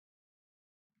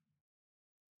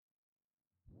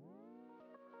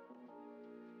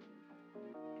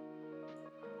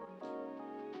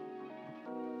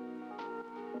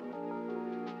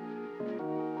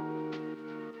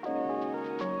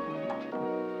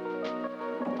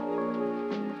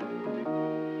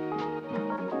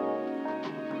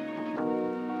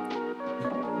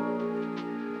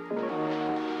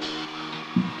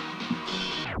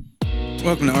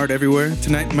Welcome to Art Everywhere.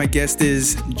 Tonight, my guest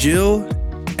is Jill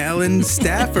Allen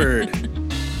Stafford.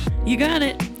 You got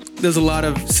it. There's a lot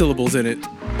of syllables in it.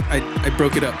 I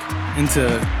broke it up into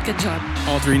Good job.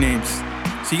 all three names.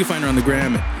 So you can find her on the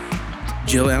gram at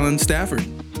Jill Allen Stafford.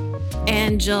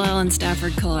 And Jill Allen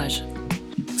Stafford collage.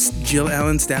 Jill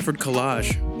Allen Stafford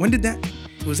collage. When did that?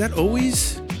 Was that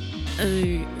always?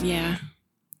 Yeah.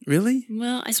 Really?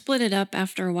 Well, I split it up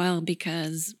after a while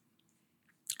because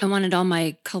I wanted all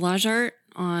my collage art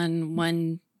on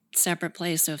one separate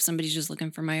place. So if somebody's just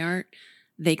looking for my art,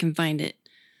 they can find it.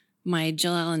 My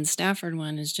Jill Allen Stafford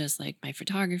one is just like my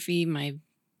photography, my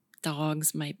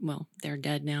dogs, well, they're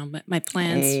dead now, but my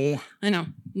plants. Oh. I know.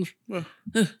 Well,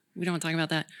 We don't want to talk about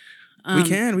that. we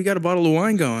can. We got a bottle of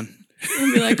wine going.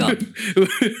 We'll be like, oh,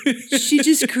 she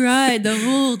just cried the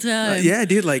whole time. Yeah,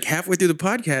 dude. Like halfway through the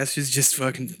podcast, she's just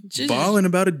fucking Just- bawling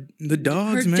about the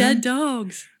dogs, Her man. dead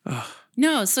dogs. Oh,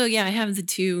 No, so yeah, I have the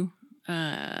two.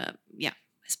 I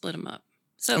split them up.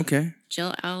 So okay.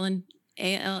 Jill Allen,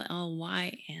 Allyn,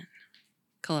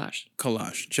 collage.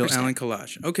 Collage. Jill Percent. Allen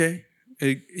collage. Okay.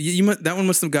 That one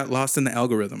must have got lost in the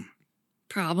algorithm.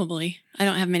 Probably. I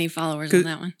don't have many followers on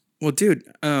that one. Well, dude,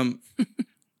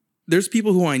 there's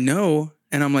people who I know,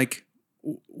 and I'm like,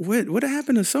 what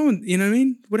happened to someone? You know what I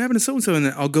mean? What happened to so-and-so? And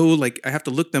then I'll go, like, I have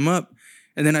to look them up,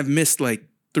 and then I've missed, like,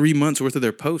 3 months worth of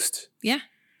their posts. Yeah.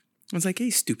 I was like, hey,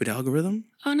 stupid algorithm.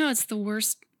 Oh no, it's the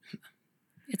worst.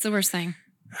 It's the worst thing.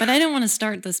 But I don't want to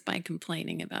start this by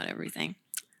complaining about everything.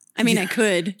 I mean, Yeah. I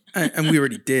could. And we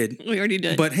already did. We already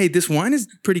did. But hey, this wine is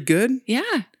pretty good.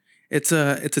 yeah. It's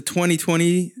a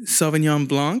 2020 Sauvignon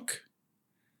Blanc.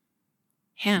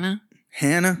 Hannah.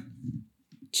 Hannah.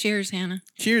 Cheers, Hannah.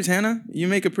 Cheers, Hannah. You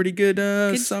make a pretty good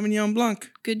Sauvignon Blanc.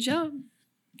 Good job.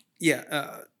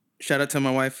 Yeah. Shout out to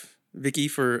my wife, Vicky,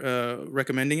 for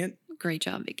recommending it. Great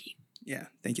job, Vicky. Yeah.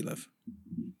 Thank you, love.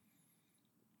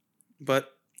 But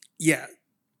yeah.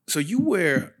 So you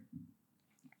wear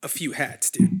a few hats,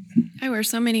 dude. I wear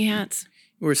so many hats.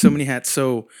 You wear so many hats.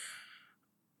 So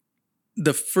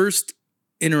the first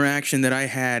interaction that I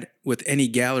had with any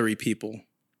gallery people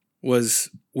was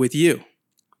with you.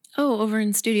 Oh, over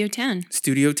in Studio 10.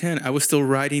 Studio 10. I was still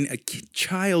riding a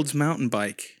child's mountain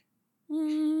bike.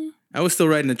 I was still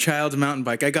riding a child's mountain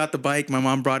bike. I got the bike. My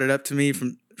mom brought it up to me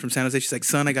from San Jose. She's like,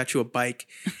 son, I got you a bike.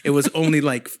 It was only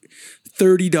like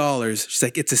 $30. She's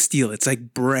like, it's a steal. It's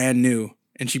like brand new.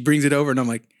 And she brings it over and I'm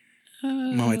like,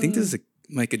 Mom, I think this is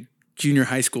like a junior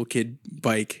high school kid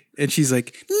bike. And she's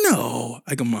like, no.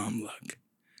 I go, Mom, look,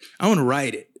 I want to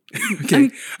ride it.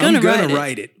 Okay. I'm gonna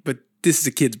ride it. But this is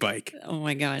a kid's bike. Oh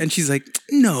my God. And she's like,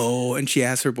 no. And she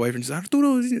asked her boyfriend, she's like,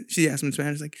 Arturo, she asked him in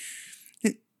Spanish, like,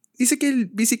 dice que el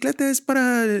bicicleta es para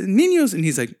niños. And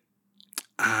he's like,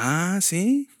 ah,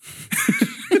 sí.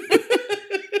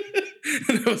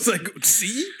 And I was like,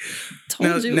 see?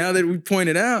 Told you. Now that we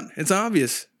pointed out, it's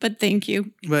obvious. But thank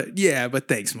you. But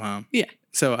thanks, Mom. Yeah.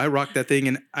 So I rocked that thing,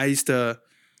 and I used to.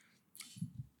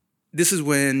 This is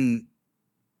when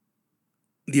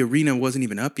the arena wasn't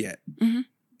even up yet. Mm-hmm.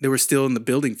 They were still in the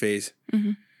building phase.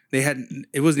 Mm-hmm.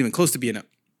 It wasn't even close to being up.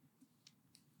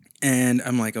 And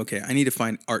I'm like, okay, I need to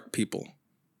find art people.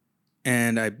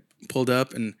 And I pulled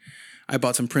up and I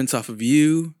bought some prints off of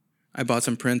you. I bought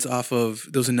some prints off of,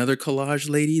 there was another collage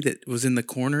lady that was in the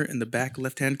corner, in the back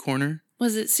left-hand corner.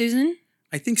 Was it Susan?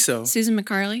 I think so. Susan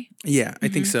McCarley? Yeah, I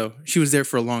think so. She was there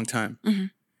for a long time. Mm-hmm.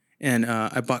 And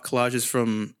I bought collages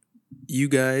from you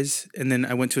guys. And then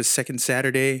I went to a second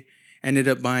Saturday. Ended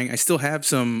up buying, I still have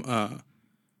some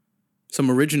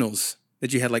originals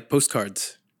that you had, like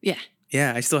postcards. Yeah.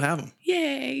 Yeah, I still have them.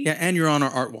 Yay. Yeah, and you're on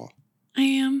our art wall. I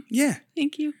am. Yeah.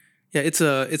 Thank you. Yeah, it's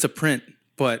a print,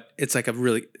 but it's like I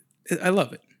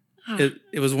love it. Ah,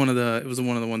 It was one of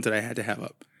the ones that I had to have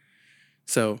up.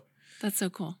 So that's so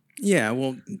cool. yeah,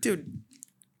 well, dude,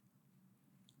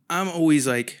 I'm always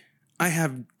like, I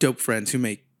have dope friends who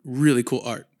make really cool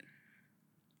art.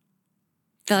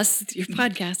 Thus, your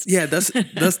podcast. Yeah, that's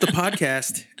the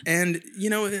podcast, and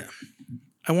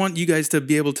I want you guys to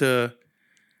be able to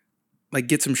like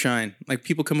get some shine. Like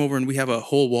people come over and we have a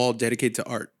whole wall dedicated to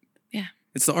art. Yeah,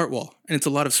 it's the art wall, and it's a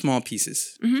lot of small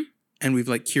pieces. Mm-hmm. And we've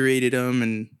like curated them,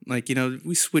 and like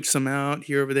we switch some out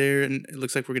here over there, and it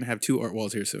looks like we're gonna have 2 art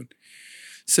walls here soon.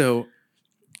 So,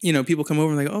 people come over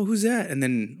and like, oh, who's that? And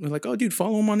then we're like, oh, dude,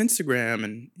 follow him on Instagram,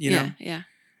 and yeah.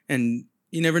 and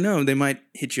you never know, they might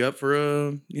hit you up for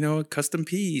a custom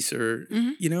piece or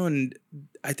and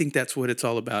I think that's what it's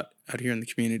all about out here in the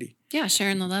community. Yeah,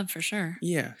 sharing the love for sure.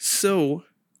 Yeah. So,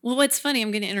 well, what's funny?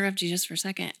 I'm going to interrupt you just for a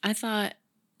second. I thought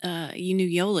you knew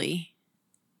Yoli.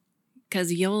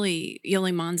 because Yoli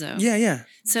Monzo. Yeah, yeah.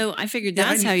 So I figured Yeah,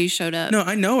 that's how you showed up. No,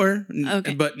 I know her.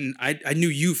 Okay. But I knew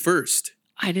you first.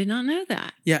 I did not know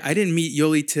that. Yeah, I didn't meet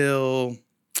Yoli till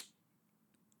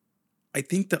I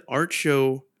think the art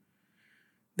show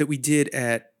that we did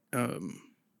at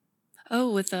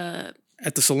With a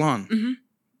at the salon. Mhm.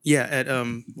 Yeah, at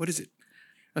what is it?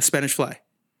 A Spanish Fly.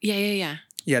 yeah.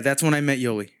 Yeah, that's when I met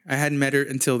Yoli. I hadn't met her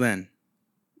until then.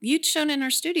 You'd shown in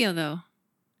our studio though.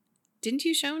 Didn't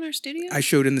you show in our studio? I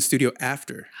showed in the studio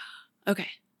after. Okay.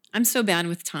 I'm so bad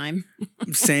with time.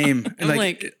 Same. I'm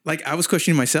like I was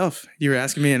questioning myself. You were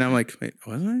asking me, and I'm like, wait,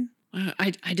 was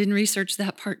I? I didn't research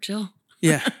that part, Jill.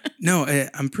 Yeah. No,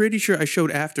 I'm pretty sure I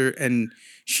showed after, and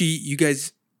you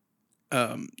guys,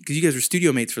 because you guys were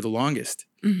studio mates for the longest,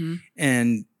 Mm-hmm.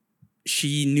 and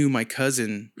she knew my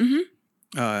cousin,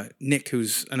 Mm-hmm. Nick,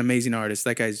 who's an amazing artist.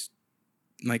 That guy's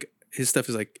like his stuff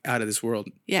is like out of this world.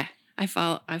 Yeah. I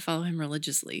follow him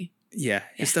religiously. Yeah,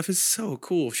 his stuff is so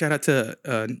cool. Shout out to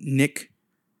Nick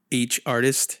H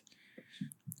Artist,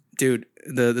 dude.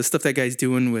 The stuff that guy's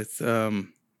doing with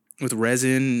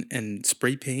resin and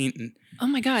spray paint and Oh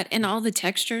my God. And all the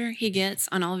texture he gets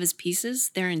on all of his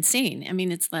pieces, they're insane. I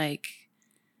mean, it's like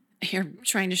you're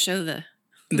trying to show the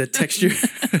texture.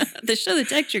 show the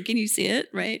texture. Can you see it?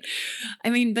 Right.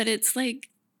 I mean, but it's like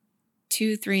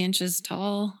 2-3 inches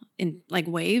tall in like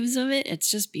waves of it. It's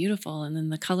just beautiful. And then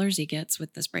the colors he gets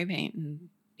with the spray paint. And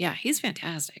yeah, he's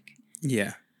fantastic.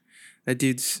 Yeah. That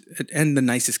dude's and the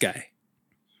nicest guy.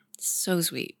 So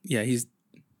sweet. Yeah, he's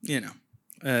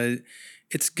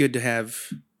it's good to have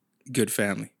good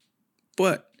family.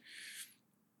 But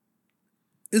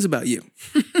this is about you.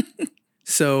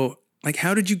 So, like,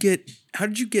 how did you get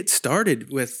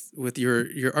started with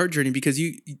your art journey? Because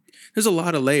there's a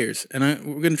lot of layers, and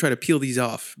we're gonna try to peel these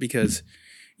off because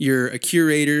you're a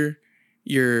curator,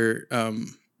 you're a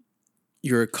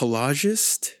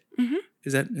collagist. Mm-hmm.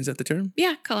 Is that the term?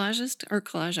 Yeah, collagist or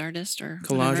collage artist or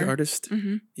collage whatever. artist.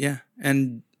 Mm-hmm. Yeah,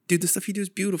 and dude, the stuff you do is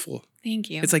beautiful.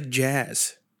 Thank you. It's like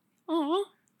jazz. Oh.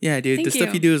 Yeah, dude, Thank the stuff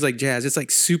you. you do is like jazz. It's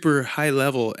like super high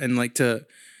level, and like to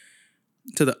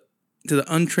the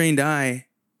untrained eye,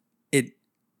 it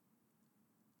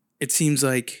seems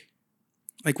like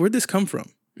where'd this come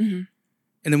from? Mm-hmm.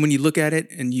 And then when you look at it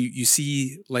and you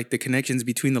see like the connections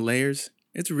between the layers,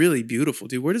 it's really beautiful,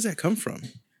 dude. Where does that come from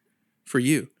for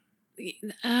you?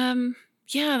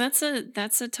 Yeah, that's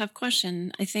a tough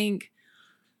question. I think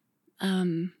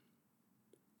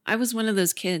I was one of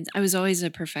those kids. I was always a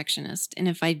perfectionist, and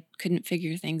if I couldn't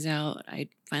figure things out, I'd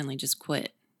finally just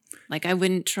quit. Like I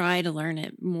wouldn't try to learn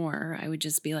it more. I would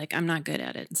just be like, I'm not good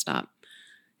at it and stop.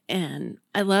 And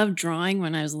I loved drawing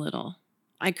when I was little.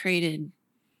 I created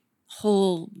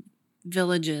whole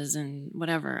villages and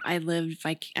whatever. I lived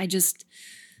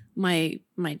my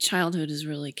childhood is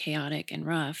really chaotic and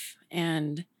rough,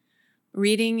 and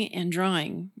reading and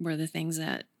drawing were the things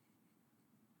that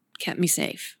kept me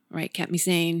safe, right? Kept me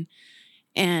sane.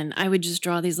 And I would just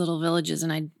draw these little villages,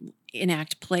 and I'd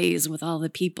enact plays with all the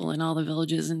people in all the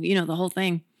villages and, the whole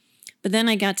thing. But then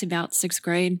I got to about 6th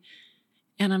grade,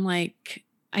 and I'm like,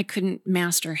 I couldn't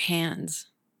master hands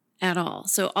at all.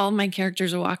 So all my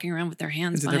characters are walking around with their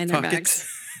hands behind their backs.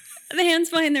 The hands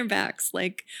behind their backs.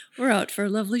 Like, we're out for a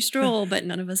lovely stroll, but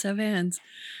none of us have hands.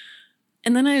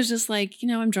 And then I was just like,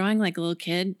 I'm drawing like a little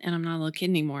kid, and I'm not a little kid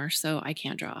anymore, so I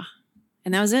can't draw.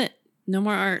 And that was it. No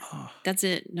more art. Oh. That's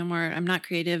it. No more. I'm not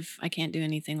creative. I can't do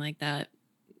anything like that.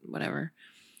 Whatever.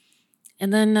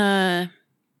 And then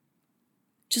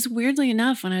just weirdly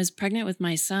enough, when I was pregnant with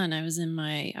my son, I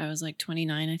was like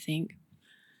 29, I think.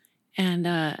 And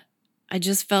I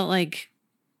just felt like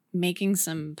making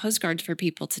some postcards for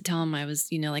people to tell them I was,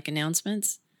 like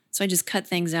announcements. So I just cut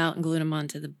things out and glued them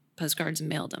onto the postcards and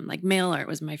mailed them. Like mail art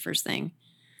was my first thing.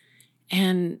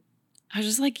 And I was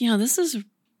just like, this is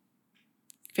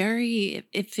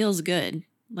it feels good.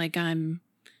 Like I'm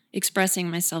expressing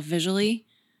myself visually,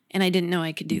 and I didn't know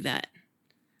I could do that.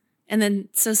 And then,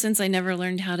 so since I never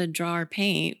learned how to draw or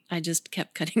paint, I just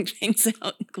kept cutting things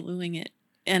out and gluing it.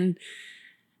 And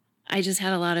I just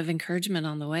had a lot of encouragement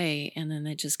on the way. And then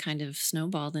it just kind of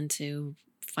snowballed into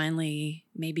finally,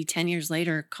 maybe 10 years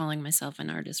later, calling myself an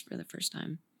artist for the first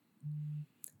time.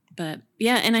 But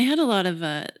yeah, and I had a lot of,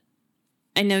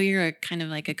 I know you're a kind of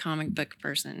like a comic book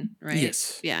person, right?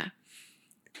 Yes. Yeah.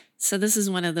 So this is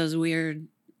one of those weird,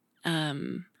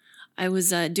 I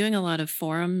was doing a lot of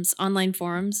online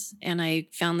forums, and I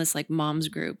found this like moms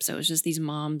group. So it was just these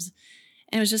moms,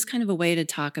 and it was just kind of a way to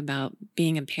talk about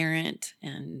being a parent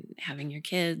and having your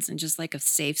kids, and just like a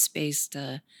safe space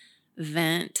to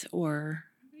vent or,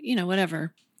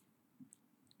 whatever.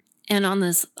 And on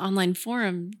this online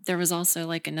forum, there was also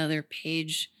like another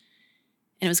page,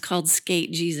 and it was called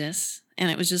Skate Jesus. And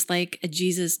it was just like a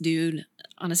Jesus dude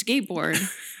on a skateboard. And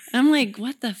I'm like,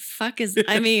 what the fuck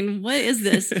what is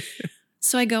this?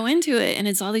 So I go into it, and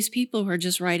it's all these people who are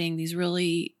just writing these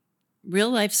really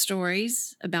real life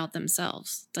stories about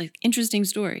themselves, like interesting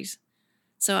stories.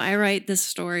 So I write this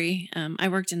story. I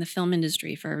worked in the film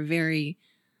industry for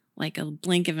like a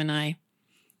blink of an eye.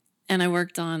 And I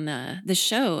worked on the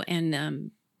show,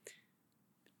 and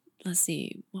let's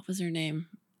see, what was her name?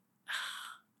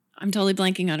 I'm totally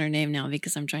blanking on her name now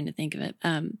because I'm trying to think of it.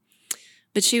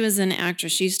 But she was an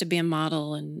actress. She used to be a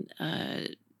model, and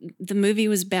the movie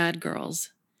was Bad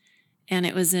Girls. And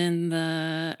it was in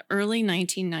the early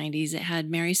 1990s. It had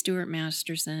Mary Stuart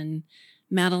Masterson,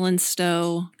 Madeline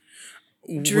Stowe.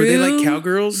 Were they like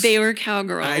cowgirls? They were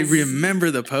cowgirls. I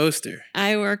remember the poster.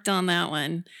 I worked on that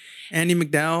one. Andie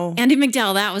MacDowell. Andie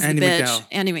MacDowell, that was Andie the bitch. MacDowell.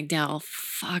 Andie MacDowell,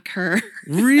 fuck her.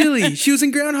 Really? She was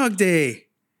in Groundhog Day.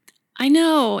 I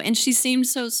know, and she seemed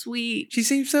so sweet. She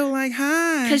seemed so like,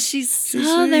 hi. Because she's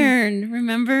Southern,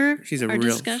 remember? She's a our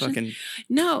real discussion? fucking...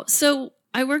 No, so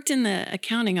I worked in the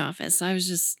accounting office. I was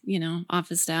just,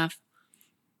 office staff.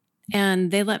 And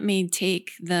they let me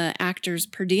take the actors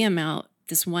per diem out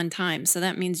this one time. So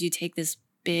that means you take this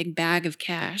big bag of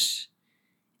cash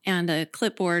and a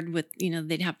clipboard with,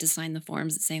 they'd have to sign the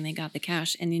forms saying they got the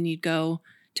cash. And then you'd go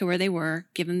to where they were,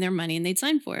 give them their money, and they'd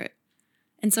sign for it.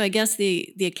 And so I guess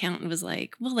the accountant was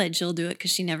like, we'll let Jill do it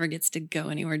because she never gets to go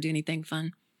anywhere, do anything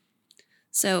fun.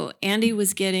 So Andie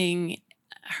was getting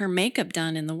her makeup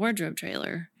done in the wardrobe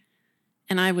trailer.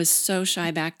 And I was so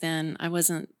shy back then. I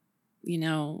wasn't,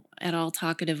 at all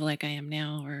talkative like I am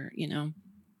now, or.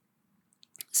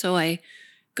 So I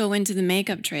go into the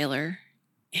makeup trailer,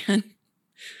 and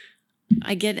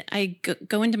I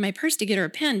go into my purse to get her a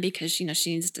pen because, she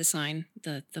needs to sign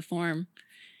the form.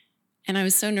 And I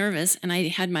was so nervous, and I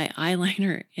had my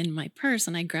eyeliner in my purse,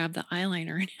 and I grabbed the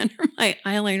eyeliner and handed her my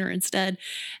eyeliner instead.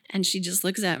 And she just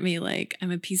looks at me like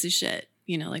I'm a piece of shit,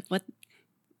 like,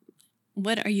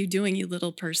 what are you doing, you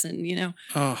little person,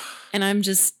 Oh. And I'm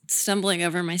just stumbling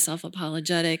over myself,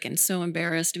 apologetic and so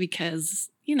embarrassed because,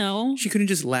 She couldn't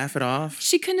just laugh it off?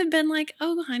 She couldn't have been like,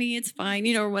 oh, honey, it's fine,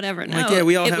 or whatever. No, like, yeah,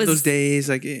 we all have those days.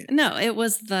 Like, No, it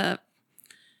was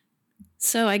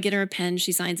so I get her a pen,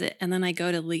 she signs it, and then I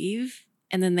go to leave,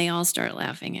 and then they all start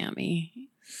laughing at me.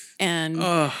 And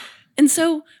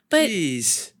so, but,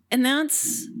 geez. And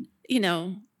that's,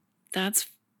 that's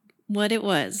what it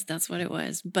was. That's what it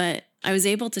was. But I was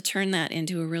able to turn that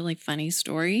into a really funny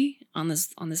story on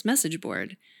this message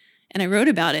board. And I wrote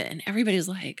about it, and everybody was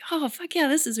like, oh, fuck yeah,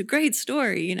 this is a great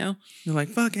story, They're like,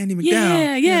 fuck Andie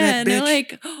MacDowell. Yeah. And they're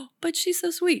like, oh, but she's so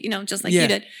sweet, just like you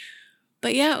did.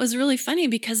 But yeah, it was really funny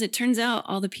because it turns out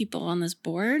all the people on this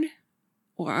board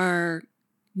are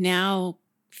now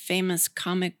famous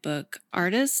comic book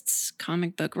artists,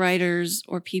 comic book writers,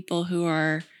 or people who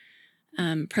are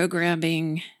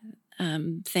programming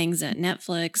things at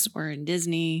Netflix or in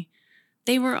Disney.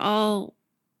 They were all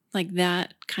like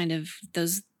that kind of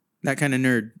that kind of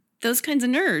nerd. Those kinds of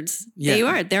nerds.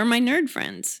 Yeah. They're my nerd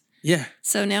friends. Yeah.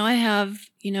 So now I have,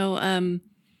 I'm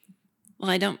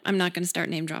not going to start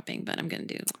name dropping, but I'm going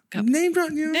to do a couple. Name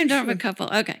drop a couple.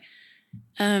 Okay.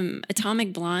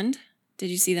 Atomic Blonde. Did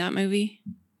you see that movie?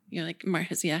 You're like,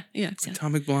 Marcus, yeah.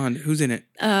 Atomic Blonde. Who's in it?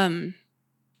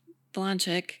 Blonde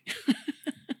chick.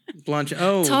 Blonde chick.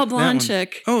 Oh, tall blonde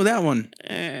chick. Oh, that one.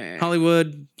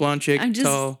 Hollywood, blonde chick,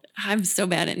 tall. I'm so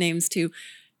bad at names too.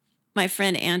 My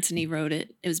friend Anthony wrote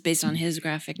it. It was based on his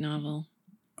graphic novel.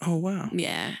 Oh, wow.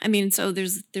 Yeah. So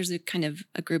there's a kind of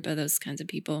a group of those kinds of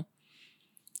people.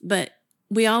 But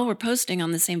we all were posting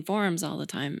on the same forums all the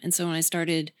time. And so when I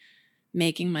started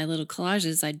making my little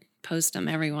collages, I'd post them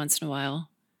every once in a while.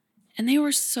 And they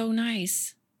were so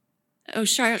nice. Oh,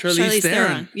 Charlize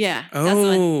Theron. Yeah. Oh. That's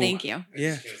the one. Thank you. Yeah.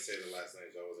 I was going to say the last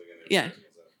names. I wasn't going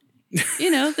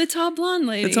to Yeah. The tall blonde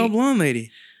lady. The tall blonde lady.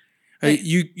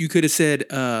 You could have said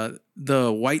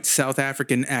the white South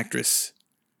African actress.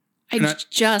 I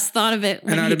just thought of it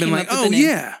when and I'd have been like, oh,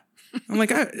 yeah. I'm like,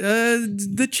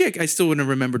 the chick. I still wouldn't have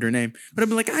remembered her name. But I'd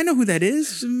be like, I know who that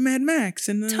is. Mad Max.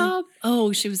 And Top.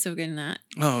 Oh, she was so good in that.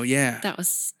 Oh, yeah. That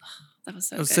was so good.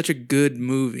 It was such a good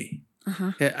movie.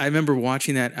 Uh-huh. Yeah, I remember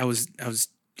watching that.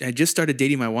 I just started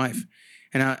dating my wife,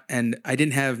 and I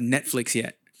didn't have Netflix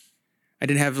yet. I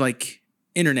didn't have like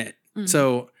internet,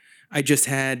 so I just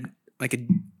had like a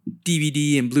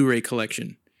DVD and Blu-ray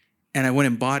collection, and I went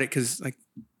and bought it because like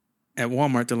at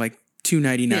Walmart they're like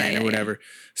 $2.99 or whatever. Yeah.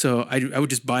 So I would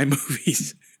just buy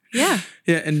movies. Yeah.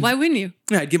 Yeah, and why wouldn't you?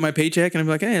 Yeah, I'd get my paycheck and I'd be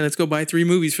like, hey, let's go buy 3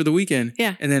 movies for the weekend.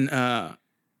 Yeah, and then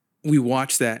we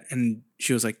watched that and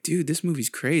she was like, dude, this movie's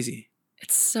crazy.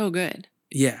 It's so good.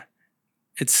 Yeah.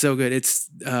 It's so good. It's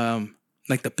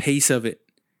like the pace of it.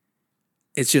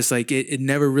 It's just like it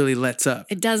never really lets up.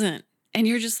 It doesn't. And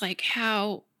you're just like,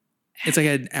 how? It's like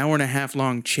an hour and a half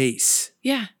long chase.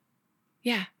 Yeah.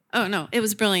 Yeah. Oh no, it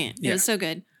was brilliant. Yeah. It was so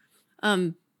good.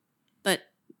 But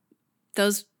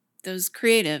those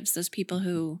creatives, those people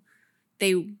who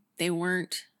they were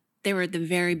at the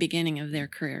very beginning of their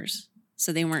careers.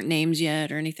 So they weren't names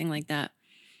yet or anything like that.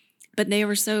 But they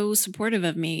were so supportive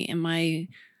of me and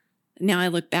now I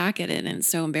look back at it and it's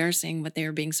so embarrassing what they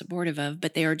were being supportive of,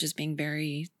 but they were just being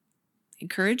very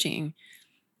encouraging.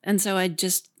 And so I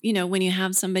just, when you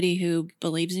have somebody who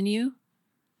believes in you,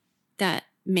 that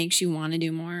makes you want to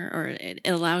do more, or it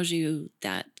allows you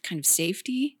that kind of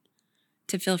safety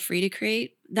to feel free to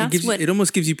create. It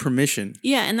almost gives you permission.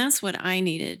 Yeah. And that's what I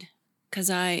needed. Cause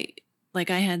I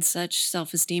had such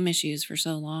self-esteem issues for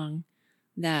so long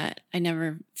that I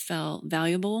never felt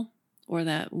valuable, or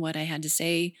that what I had to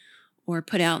say or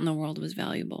put out in the world was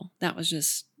valuable. That was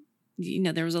just,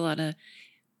 there was a lot of,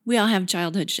 we all have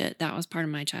childhood shit. That was part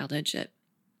of my childhood shit.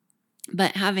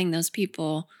 But having those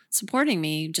people supporting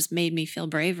me just made me feel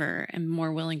braver and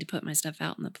more willing to put my stuff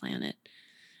out on the planet.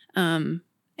 And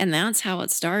that's how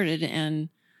it started. And,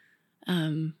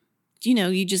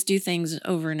 you just do things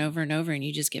over and over and over and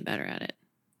you just get better at it.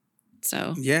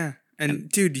 So. Yeah. And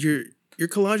dude, your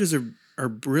collages are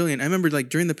brilliant. I remember like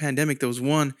during the pandemic, there was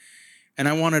one and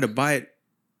I wanted to buy it.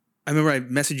 I remember I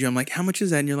messaged you. I'm like, how much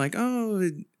is that? And you're like, oh,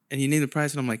 and you named the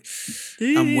price. And I'm like,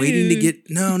 I'm waiting to get,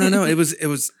 no. It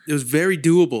was very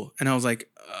doable. And I was like,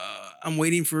 I'm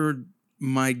waiting for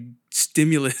my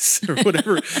stimulus or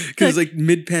whatever. Cause it's like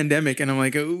mid-pandemic. And I'm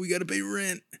like, oh, we got to pay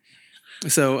rent.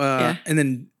 So, and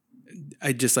then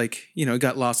I just like, it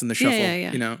got lost in the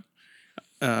shuffle,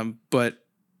 but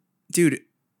dude,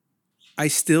 I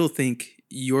still think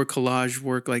your collage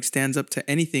work like stands up to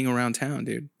anything around town,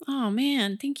 dude. Oh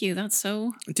man, thank you. That's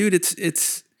so. Dude,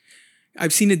 it's.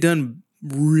 I've seen it done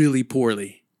really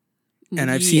poorly,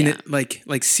 and I've seen it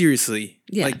like seriously.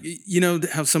 Yeah. Like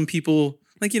how some people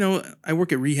like I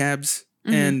work at rehabs,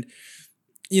 and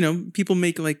people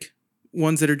make like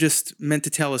ones that are just meant to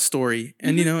tell a story,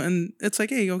 and and it's like,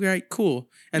 hey, okay, cool,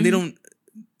 and they don't.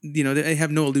 They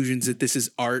have no illusions that this is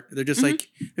art. They're just like,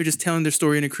 they're just telling their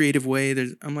story in a creative way.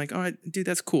 I'm like, all right, dude,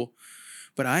 that's cool.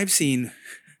 But I've seen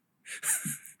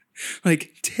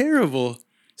like terrible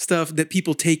stuff that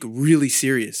people take really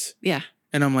serious. Yeah.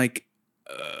 And I'm like,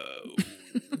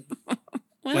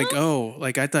 well,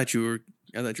 I thought you were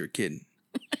kidding.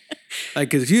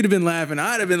 Like, cause if you'd have been laughing,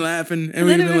 I'd have been laughing and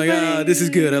we'd have been like, oh, this is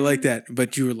good. I like that.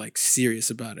 But you were like serious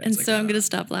about it. And so I'm going to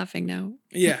stop laughing now.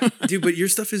 Yeah, dude, but your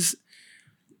stuff is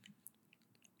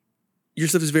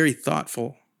very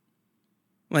thoughtful.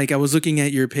 Like I was looking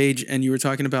at your page and you were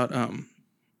talking about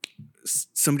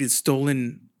somebody had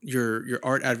stolen your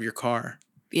art out of your car.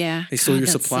 Yeah. They stole your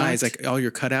that supplies, sucked. like all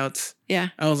your cutouts. Yeah.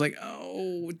 I was like,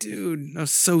 oh, dude, that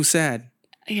was so sad.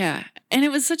 Yeah. And it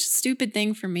was such a stupid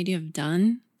thing for me to have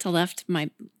done, to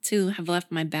have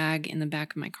left my bag in the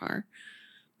back of my car.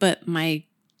 But my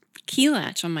key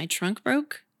latch on my trunk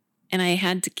broke and I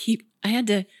had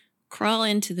to crawl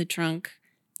into the trunk,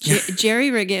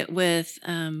 jerry rig it with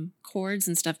cords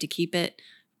and stuff to keep it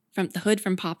from the hood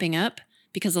from popping up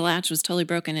because the latch was totally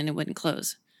broken and it wouldn't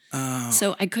close. Oh.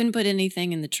 So I couldn't put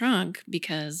anything in the trunk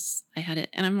because I had it.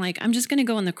 And I'm like, I'm just going to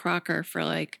go in the crocker for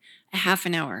like a half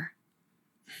an hour.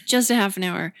 Just a half an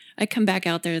hour. I come back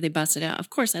out there. They bust it out. Of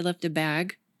course, I left a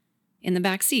bag in the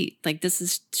back seat. Like, this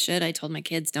is shit. I told my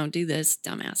kids, don't do this,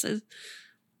 dumbasses.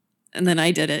 And then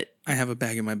I did it. I have a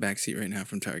bag in my back seat right now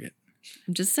from Target.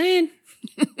 I'm just saying.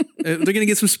 They're going to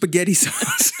get some spaghetti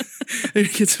sauce. They're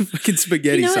going to get some fucking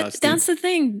spaghetti sauce. That's the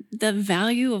thing. The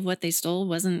value of what they stole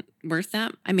wasn't worth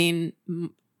that. I mean,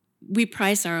 we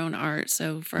price our own art,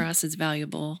 so for us it's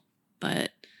valuable,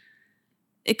 but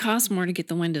it costs more to get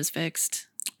the windows fixed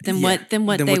than what they're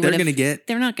going to get.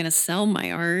 They're not going to sell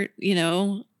my art,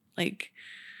 like.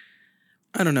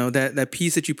 I don't know, that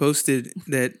piece that you posted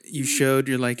that you showed,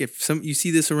 you're like, if you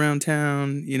see this around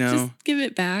town, just give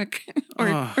it back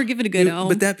or give it a good home.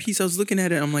 But that piece, I was looking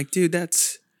at it, I'm like, dude,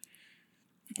 that's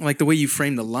like the way you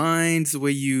frame the lines, the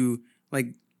way you like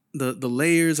the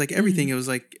layers, like everything. It was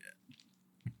like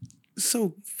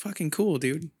so fucking cool,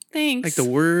 dude. Thanks. Like the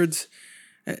words,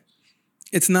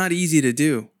 it's not easy to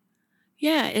do.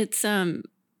 Yeah, it's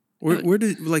Where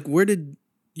did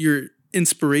your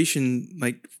inspiration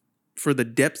like for the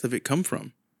depth of it come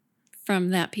from? From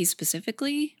that piece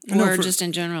specifically, or just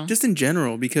in general? Just in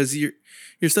general, because your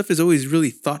stuff is always really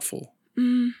thoughtful.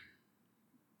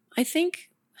 I think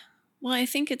Well, I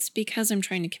think it's because I'm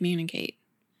trying to communicate,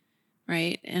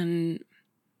 right?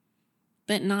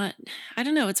 But not, I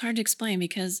don't know, it's hard to explain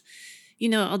because,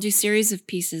 I'll do series of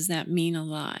pieces that mean a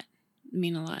lot.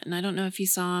 And I don't know if you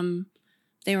saw them.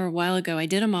 They were a while ago. I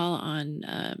did them all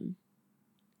on,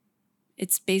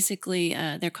 it's basically,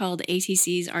 they're called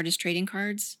ATC's Artist Trading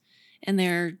Cards, and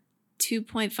they're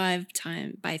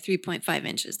 2.5 by 3.5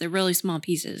 inches. They're really small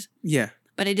pieces. Yeah.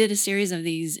 But I did a series of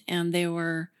these, and they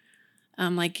were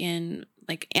in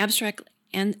abstract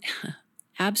and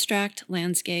abstract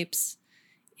landscapes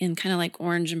in kind of like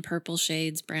orange and purple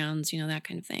shades, browns, that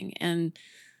kind of thing. And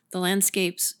the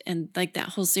landscapes and like that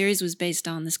whole series was based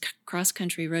on this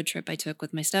cross-country road trip I took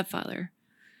with my stepfather.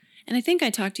 And I think I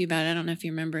talked to you about it. I don't know if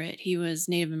you remember it. He was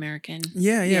Native American.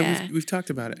 Yeah. We've talked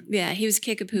about it. Yeah, he was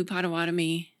Kickapoo,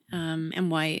 Potawatomi,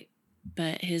 and white,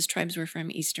 but his tribes were from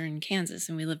eastern Kansas,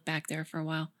 and we lived back there for a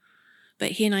while.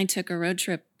 But he and I took a road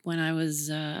trip when I was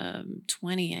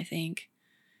 20, I think,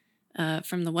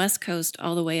 from the West Coast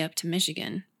all the way up to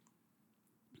Michigan.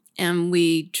 And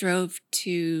we drove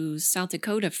to South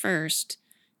Dakota first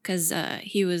because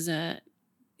he was a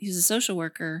social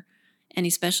worker, and he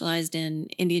specialized in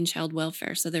Indian child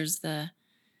welfare. So there's the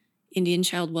Indian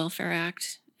Child Welfare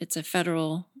Act. It's a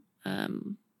federal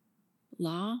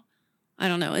law. I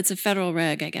don't know. It's a federal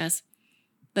reg, I guess.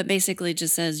 But basically it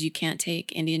just says you can't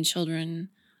take Indian children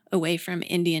away from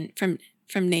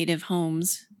from native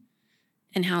homes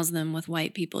and house them with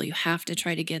white people. You have to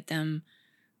try to get them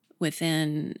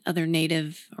within other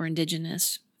native or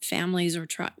indigenous families or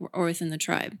within the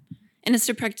tribe. And it's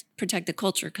to protect the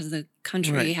culture because the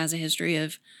country has a history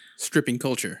of stripping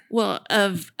culture. Well,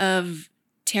 of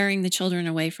tearing the children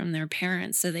away from their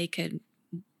parents so they could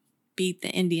beat the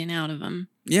Indian out of them.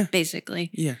 Yeah.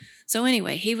 Basically. Yeah. So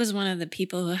anyway, he was one of the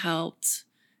people who helped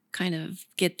kind of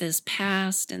get this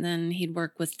passed, and then he'd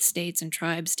work with states and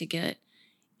tribes to get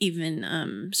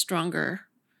even stronger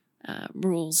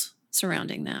rules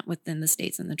surrounding that within the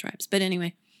states and the tribes. But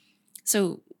anyway,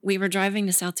 so we were driving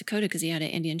to South Dakota because he had an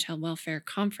Indian Child Welfare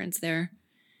Conference there.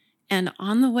 And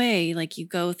on the way, like you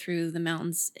go through the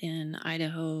mountains in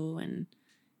Idaho and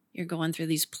you're going through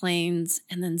these plains,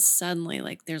 and then suddenly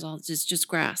like there's all just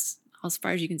grass. As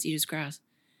far as you can see, just grass.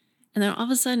 And then all of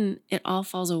a sudden it all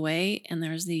falls away and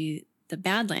there's the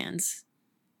Badlands.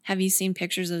 Have you seen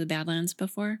pictures of the Badlands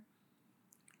before?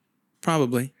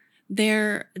 Probably.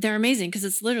 They're amazing because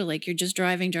it's literally like you're just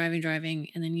driving,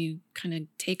 and then you kind of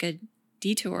take a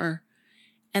detour,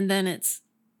 and then it's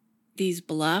these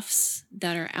bluffs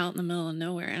that are out in the middle of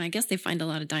nowhere. And I guess they find a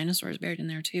lot of dinosaurs buried in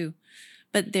there too.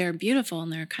 But they're beautiful,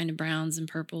 and they're kind of browns and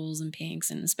purples and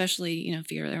pinks, and especially, if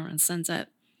you're there on sunset.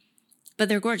 But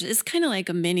they're gorgeous. It's kind of like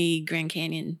a mini Grand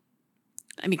Canyon.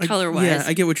 I mean, color-wise. Yeah,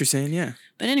 I get what you're saying, yeah.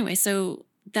 But anyway, so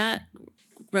that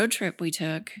road trip we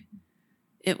took,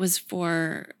 it was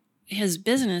for his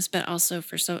business, but also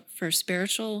for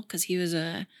spiritual, because he was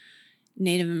a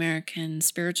Native American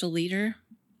spiritual leader.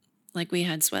 Like we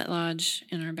had Sweat Lodge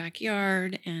in our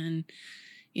backyard, and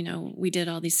we did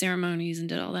all these ceremonies and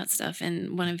did all that stuff.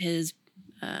 And one of his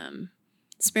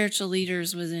spiritual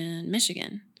leaders was in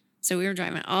Michigan. So we were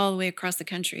driving all the way across the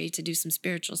country to do some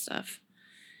spiritual stuff.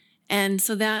 And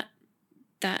so that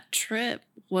trip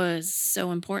was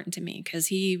so important to me because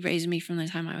he raised me from the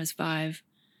time I was 5.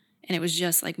 And it was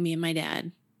just like me and my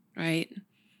dad, right?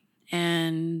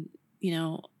 And,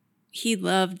 he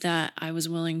loved that I was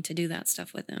willing to do that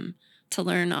stuff with him, to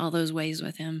learn all those ways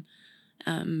with him.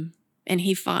 And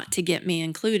he fought to get me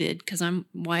included because I'm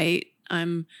white. I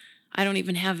don't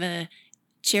even have a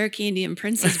Cherokee Indian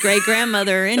princess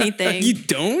great-grandmother or anything. You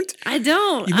don't? I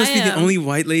don't. You must be the only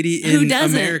white lady in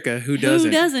America who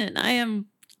doesn't. Who doesn't? I am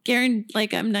guaranteed,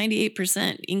 like I'm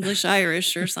 98%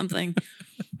 English-Irish or something.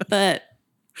 But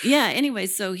yeah, anyway,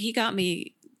 so he got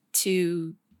me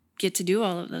to get to do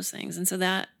all of those things. And so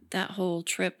that whole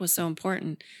trip was so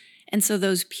important. And so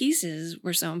those pieces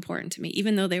were so important to me,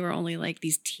 even though they were only like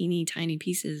these teeny tiny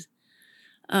pieces.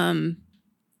 And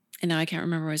now I can't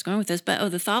remember where I was going with this, but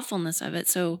the thoughtfulness of it.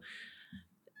 So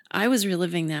I was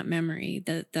reliving that memory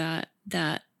that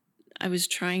I was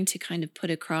trying to kind of put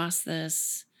across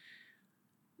this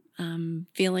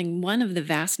feeling, one, of the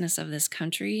vastness of this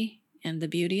country and the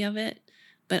beauty of it,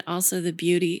 but also the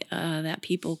beauty that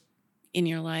people in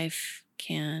your life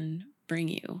can bring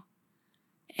you.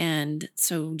 And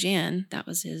so Jan, that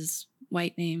was his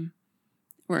white name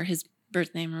or his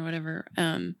birth name or whatever.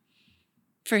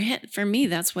 For me,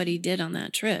 that's what he did on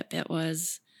that trip. It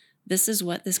was, this is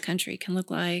what this country can look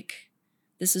like.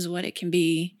 This is what it can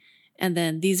be. And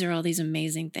then these are all these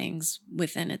amazing things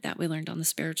within it that we learned on the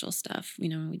spiritual stuff,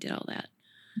 when we did all that.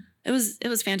 it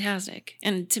was fantastic.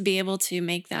 And to be able to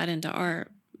make that into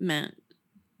art meant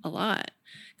a lot,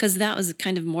 because that was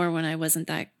kind of more when I wasn't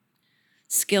that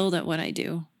skilled at what I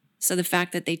do. So the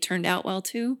fact that they turned out well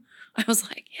too, I was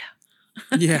like,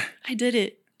 yeah, Yeah. I did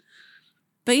it.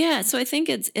 But yeah, so I think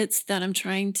it's that I'm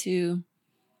trying to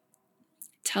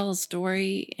tell a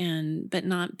story but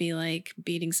not be like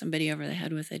beating somebody over the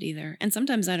head with it either. And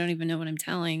sometimes I don't even know what I'm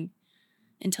telling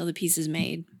until the piece is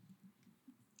made.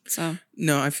 So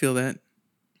No, I feel that.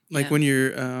 Like Yeah. when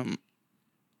you're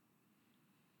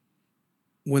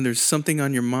when there's something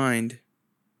on your mind,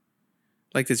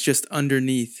 like that's just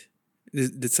underneath,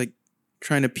 that's like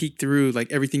trying to peek through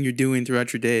like everything you're doing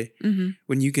throughout your day. mhm.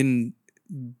 When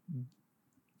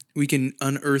we can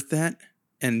unearth that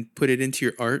and put it into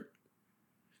your art,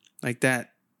 like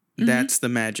that. Mhm. That's the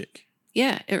magic.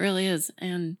 Yeah, it really is.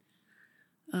 And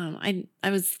I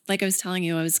was like I was telling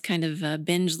you, I was kind of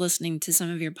binge listening to some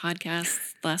of your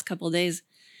podcasts the last couple of days,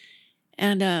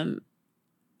 and now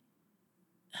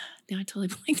I totally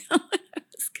blanked out what I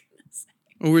was gonna say.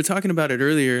 Well, we were talking about it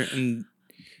earlier, and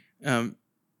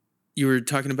you were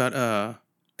talking about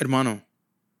Hermano.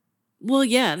 Well,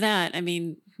 yeah, that. I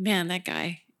mean, man, that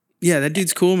guy. Yeah, that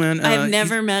dude's cool, man. I've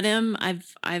never met him.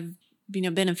 I've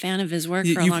been a fan of his work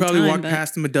for a You long probably time. walked But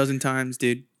past him a dozen times,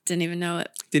 dude. didn't even know it.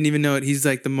 Didn't even know it. He's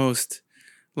like the most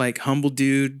like humble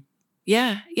dude.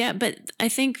 Yeah, yeah. But I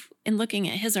think in looking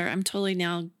at his art, I'm totally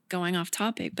now going off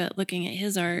topic, but looking at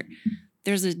his art,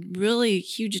 there's a really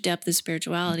huge depth of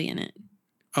spirituality in it.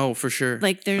 Oh, for sure.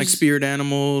 Like there's like spirit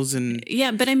animals and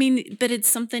yeah, but I mean, but it's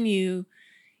something you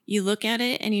look at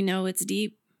it and you know it's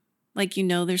deep. Like you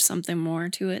know there's something more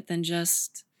to it than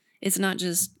just it's not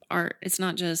just art. It's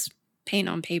not just paint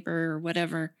on paper or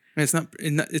whatever. it's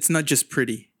not just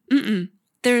pretty. Mm-mm.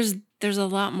 There's a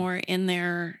lot more in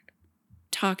there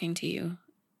talking to you.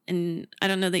 And I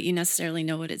don't know that you necessarily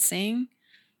know what it's saying,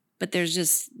 but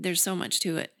there's so much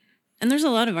to it. And there's a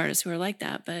lot of artists who are like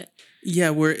that, but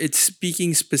Yeah, where it's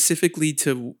speaking specifically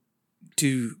to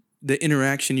the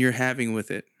interaction you're having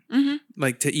with it. mhm.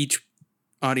 Like to each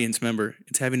audience member.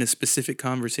 It's having a specific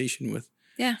conversation with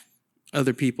Yeah.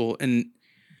 other people. And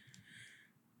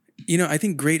you know, I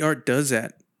think great art does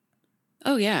that.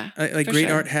 Oh yeah. Like for great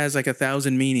sure. art has like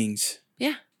 1,000 meanings.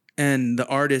 Yeah. And the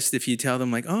artist, if you tell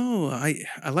them like, "Oh, I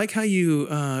like how you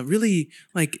really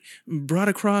like brought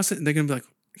across it," they're gonna be like,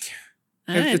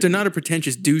 if they're not a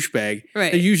pretentious douchebag,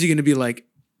 Right. they're usually gonna be like,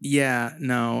 "Yeah,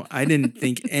 no, I didn't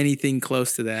think anything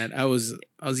close to that. I was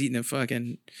eating a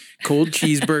fucking cold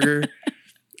cheeseburger,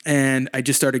 and I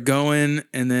just started going,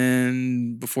 and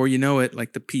then before you know it,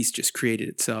 like the piece just created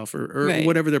itself, or Right.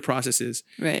 whatever their process is,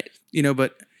 Right. you know."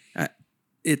 But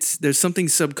there's something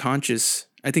subconscious.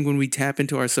 I think when we tap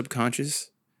into our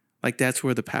subconscious, like that's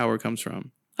where the power comes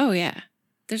from. Oh yeah.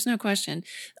 There's no question.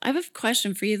 I have a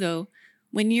question for you though.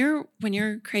 When you're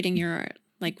creating your art,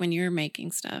 like when you're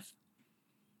making stuff,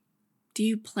 do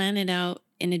you plan it out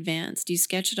in advance? Do you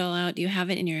sketch it all out? Do you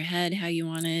have it in your head how you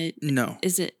want it? No,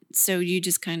 Is it so you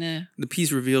just kind of the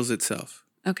piece reveals itself.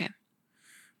 okay?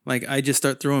 Like I just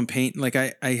start throwing paint. Like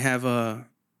I have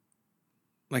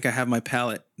my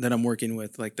palette that I'm working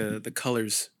with, like the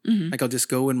colors. Mm-hmm. Like I'll just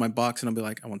go in my box and I'll be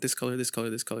like, I want this color, this color,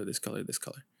 this color, this color, this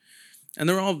color, and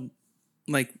they're all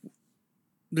like,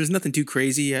 there's nothing too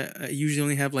crazy. I usually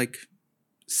only have like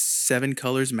 7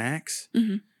 colors max.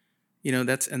 Mm-hmm. You know,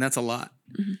 that's a lot.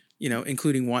 Mhm. You know,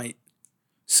 including white.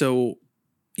 So,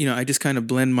 you know, I just kind of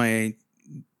blend my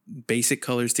basic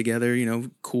colors together. You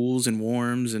know, cools and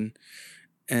warms,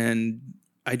 and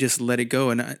I just let it go.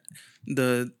 And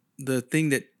the thing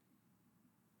that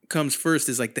comes first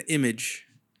is like the image.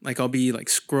 Like I'll be like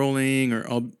scrolling, or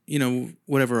I'll, you know,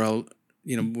 whatever.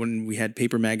 When we had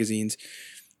paper magazines,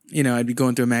 you know, I'd be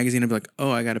going through a magazine. I'd be like, oh,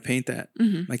 I got to paint that.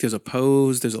 Mm-hmm. Like there's a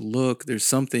pose, there's a look, there's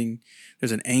something,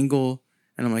 there's an angle.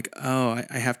 And I'm like, oh,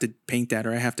 I have to paint that,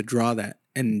 or I have to draw that.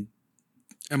 And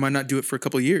I might not do it for a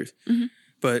couple of years. Mhm.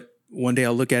 But one day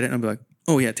I'll look at it and I'll be like,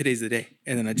 oh yeah, today's the day.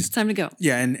 And then I It's just, time to go.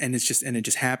 yeah. And it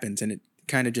just happens, and it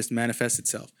kind of just manifests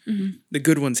itself. Mm-hmm. The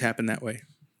good ones happen that way.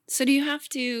 So do you have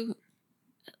to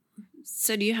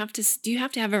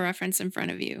have a reference in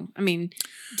front of you? I mean,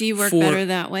 do you work better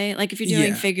that way? Like if you're doing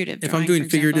Yeah. figurative If drawing, I'm doing for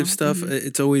figurative example? stuff,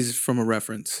 it's always from a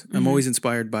reference. I'm Mhm. always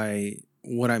inspired by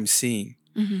what I'm seeing.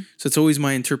 Mm-hmm. So it's always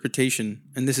my interpretation.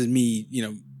 And this is me, you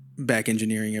know, back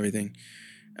engineering everything.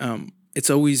 It's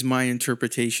always my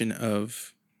interpretation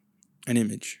of an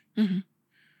image. Mm-hmm.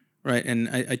 Right. And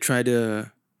I try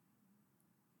to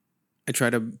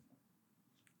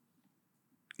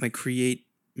like create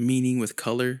meaning with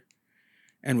color,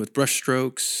 and with brush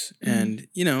strokes and,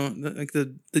 you know, like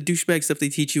the douchebag stuff they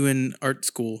teach you in art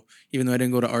school, even though I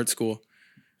didn't go to art school.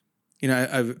 You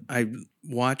know, I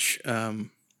watch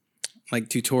like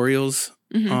tutorials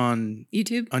on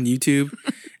YouTube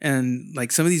and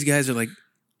like some of these guys are like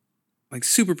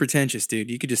super pretentious,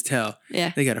 dude. You could just tell.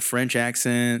 Yeah. They got a French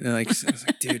accent. They're like, I was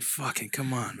like, dude, fucking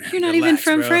come on, man. You're not even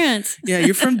from France. Yeah,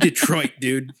 you're from Detroit,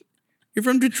 dude. You're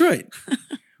from Detroit.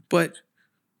 But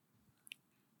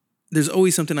there's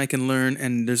always something I can learn,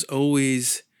 and there's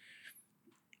always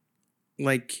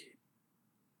like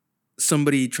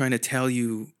somebody trying to tell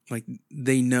you like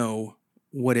they know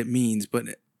what it means, but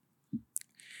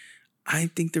I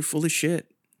think they're full of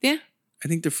shit. Yeah. I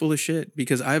think they're full of shit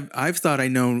because I've thought I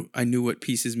knew what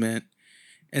pieces meant,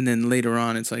 and then later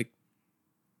on it's like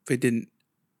it didn't.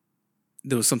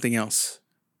 There was something else.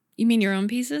 You mean your own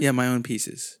pieces? Yeah, my own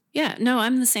pieces. Yeah, no,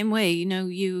 I'm the same way. You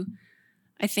know,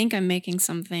 I think I'm making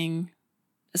something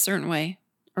a certain way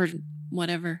or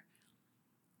whatever.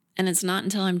 And it's not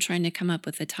until I'm trying to come up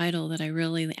with a title that I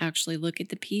really actually look at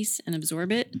the piece and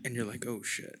absorb it. And you're like, oh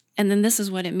shit. And then this is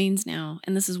what it means now.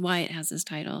 And this is why it has this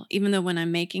title. Even though when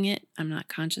I'm making it, I'm not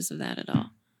conscious of that at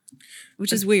all,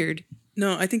 which is weird.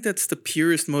 No, I think that's the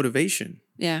purest motivation.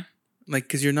 Yeah. Like,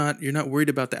 cause you're not worried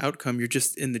about the outcome. You're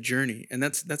just in the journey. And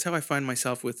that's how I find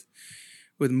myself with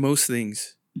most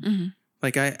things. Mm-hmm.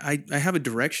 Like I have a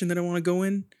direction that I want to go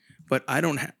in, but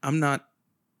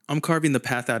I'm carving the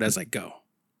path out as I go.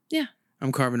 Yeah.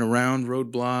 I'm carving around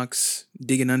roadblocks,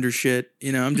 digging under shit.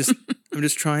 You know, I'm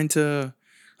just trying to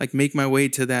like make my way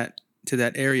to that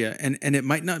area. And it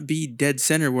might not be dead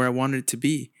center where I wanted it to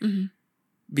be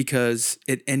because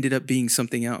it ended up being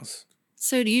something else.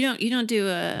 So you don't do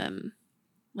a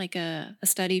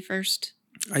study first?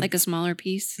 Like a smaller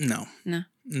piece? No.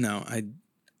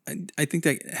 I think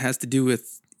that has to do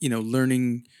with, you know,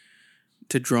 learning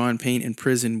to draw and paint in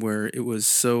prison where it was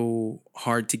so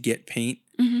hard to get paint.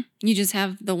 Mm-hmm. You just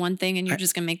have the one thing and you're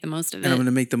just going to make the most of it. And I'm going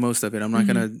to make the most of it. I'm not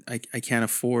going to, I can't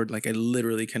afford, like I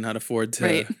literally cannot afford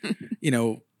to, you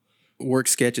know, work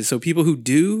sketches. So people who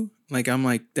do, like, I'm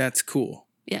like, that's cool.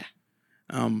 Yeah.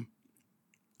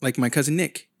 Like my cousin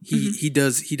Nick, he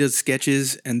does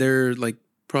sketches and they're like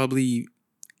probably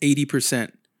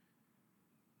 80%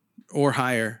 or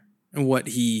higher in what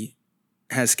he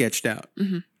has sketched out.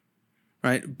 Mm-hmm.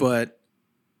 Right. But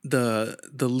the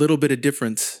little bit of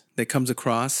difference that comes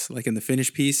across like in the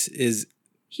finished piece is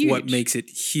huge. What makes it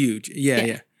huge.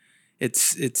 Yeah.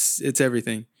 It's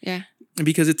everything. Yeah.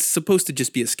 Because it's supposed to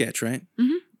just be a sketch, right?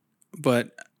 Mm-hmm.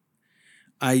 But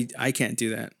I can't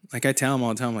do that. Like I tell him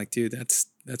all the time, I'm like, dude, that's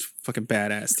fucking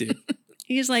badass, dude.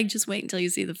 He's like, just wait until you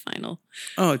see the final.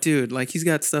 Oh, dude, like he's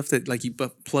got stuff that like you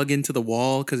plug into the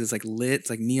wall because it's like lit, it's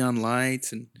like neon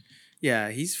lights, and yeah,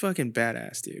 he's fucking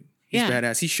badass, dude. He's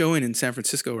badass. He's showing in San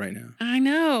Francisco right now. I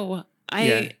know.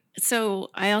 So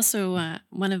I also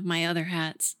one of my other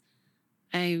hats,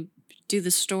 I do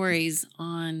the stories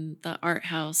on the Art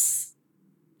House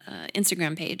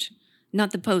Instagram page,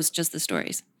 not the post, just the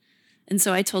stories. And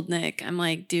so I told Nick, I'm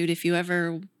like, dude, if you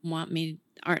ever want me,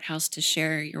 Art House, to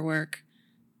share your work,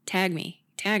 tag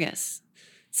us.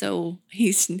 So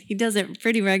he does it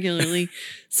pretty regularly.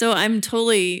 So I'm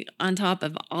totally on top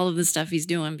of all of the stuff he's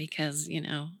doing because, you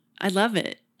know, I love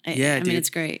it. I mean,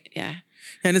 it's great. Yeah.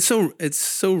 And it's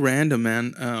so random,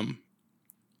 man.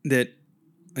 That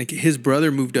like his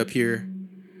brother moved up here,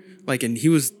 like, and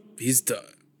he's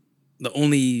the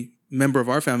only member of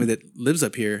our family that lives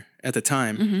up here at the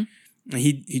time. Mm-hmm. And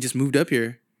he just moved up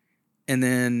here. And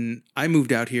then I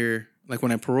moved out here. Like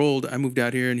when I paroled, I moved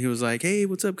out here and he was like, hey,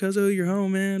 what's up, cuzzo? You're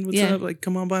home, man. What's up? Like,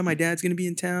 come on by. My dad's going to be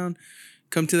in town.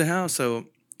 Come to the house. So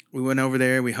we went over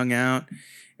there. We hung out.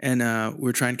 And we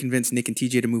were trying to convince Nick and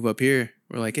TJ to move up here.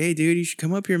 We're like, hey, dude, you should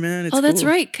come up here, man. It's that's cool.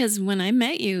 right. Because when I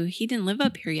met you, he didn't live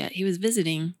up here yet. He was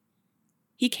visiting.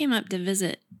 He came up to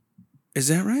visit. Is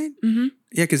that right? Mm-hmm.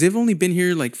 Yeah, because they've only been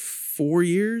here like 4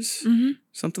 years,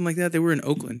 something like that. They were in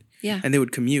Oakland. Yeah. And they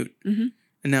would commute. Mm-hmm.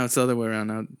 And now it's the other way around.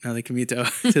 Now they commute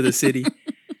to the city.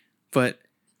 But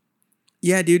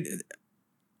yeah, dude,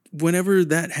 whenever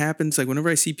that happens, like whenever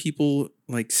I see people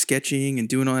like sketching and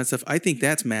doing all that stuff, I think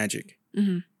that's magic.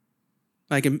 Mm-hmm.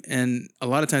 Like, and a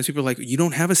lot of times people are like, you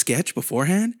don't have a sketch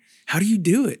beforehand? How do you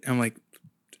do it? I'm like,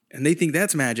 and they think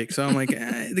that's magic. So I'm like,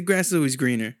 the grass is always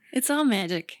greener. It's all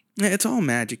magic. Yeah, it's all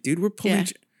magic, dude. We're pulling.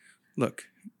 Yeah. Look,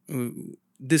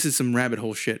 this is some rabbit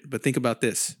hole shit, but think about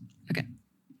this. Okay.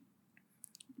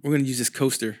 We're going to use this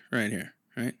coaster right here,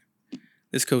 right?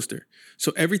 This coaster.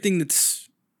 So everything that's,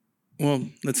 well,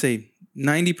 let's say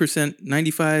 90%,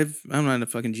 95, I'm not a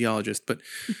fucking geologist, but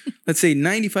let's say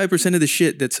 95% of the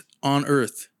shit that's on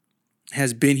Earth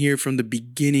has been here from the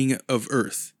beginning of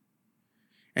Earth.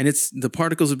 And the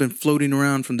particles have been floating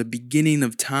around from the beginning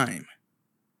of time.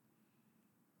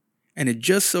 And it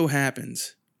just so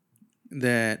happens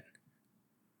that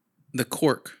the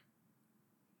cork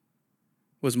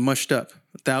was mushed up,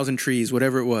 1,000 trees,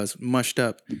 whatever it was, mushed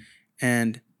up.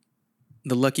 And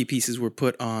the lucky pieces were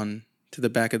put on to the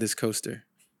back of this coaster.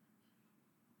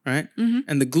 Right? Mm-hmm.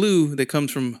 And the glue that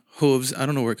comes from hooves, I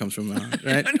don't know where it comes from,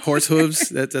 right? Horse hooves,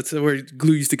 that's where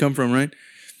glue used to come from, right?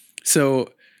 So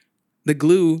the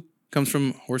glue comes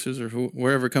from horses or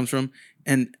wherever it comes from,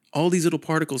 and all these little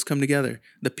particles come together.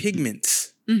 The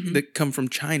pigments that come from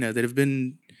China that have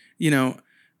been,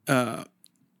 on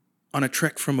a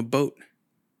trek from a boat,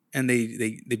 and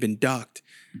they've been docked,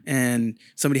 and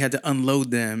somebody had to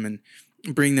unload them and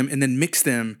bring them and then mix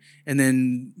them and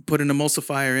then put an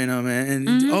emulsifier in them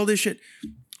and all this shit.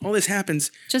 All this happens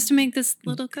just to make this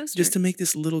little coaster. Just to make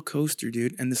this little coaster,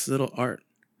 dude, and this little art.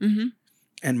 Mm-hmm.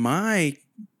 And my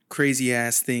crazy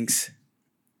ass thinks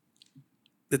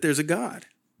that there's a God.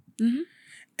 Mm-hmm.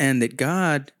 And that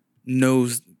God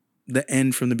knows the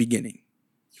end from the beginning.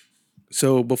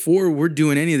 So before we're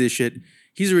doing any of this shit,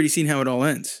 he's already seen how it all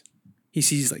ends. He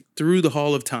sees like through the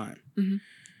hall of time. Mm-hmm.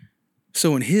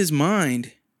 So in his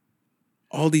mind,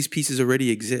 all these pieces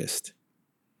already exist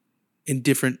in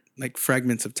different like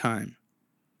fragments of time.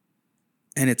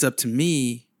 And it's up to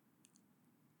me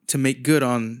to make good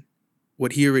on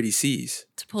what he already sees.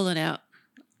 To pull it out.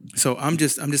 So I'm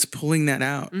just pulling that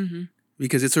out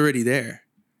because it's already there.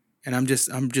 And I'm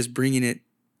just bringing it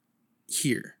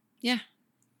here. Yeah.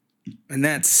 And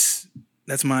that's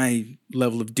my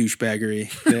level of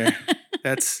douchebaggery there.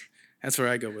 That's where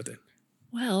I go with it.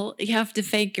 Well, you have to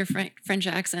fake your French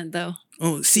accent, though.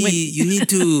 Oh, see, you need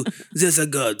to. There's a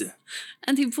God.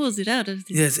 And he pulls it out of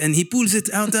Yes, and he pulls it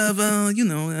out of,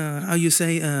 how you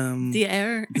say? the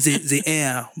air. the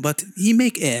air. But he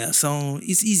make air, so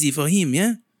it's easy for him,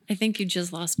 yeah? I think you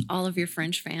just lost all of your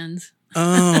French fans.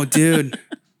 Oh, dude.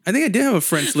 I think I did have a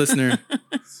French listener.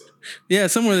 Yeah,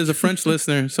 somewhere there's a French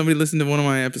listener. Somebody listened to one of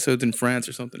my episodes in France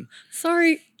or something.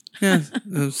 Sorry. Yeah,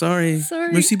 sorry.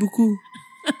 Sorry. Merci beaucoup.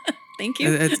 Thank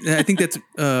you. I think that's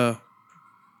yeah.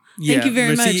 Thank you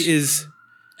very merci much. Is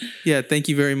yeah. Thank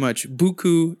you very much.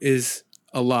 Beaucoup is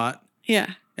a lot,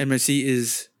 Yeah. and merci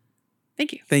is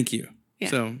Thank you. thank you. Yeah.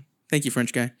 So thank you,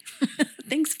 French guy.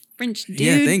 Thanks, French dude.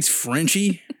 Yeah, thanks,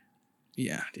 Frenchie.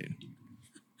 Yeah, dude.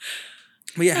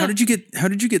 But yeah, how did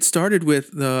you get started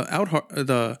with the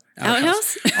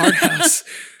Outhouse? art house?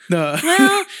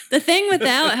 Well, the thing with the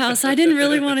outhouse, I didn't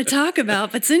really want to talk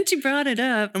about, but since you brought it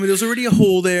up, I mean, there's already a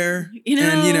hole there, and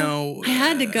I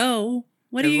had to go.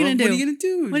 What are you gonna do? What are you gonna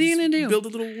do? What are you gonna do? Build a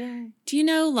little wall. Do you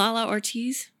know Lala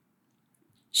Ortiz?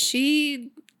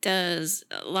 She does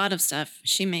a lot of stuff.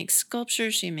 She makes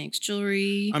sculpture. She makes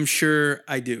jewelry. I'm sure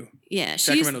I do. Yeah,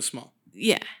 Sacramento's small.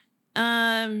 Yeah.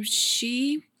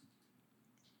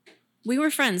 We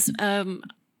were friends. Had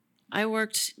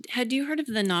you heard of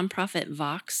the nonprofit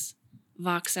Vox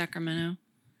Sacramento?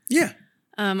 Yeah.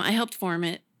 I helped form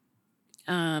it.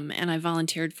 And I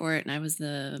volunteered for it, and I was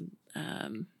the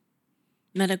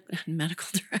medical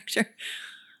director.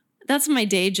 That's my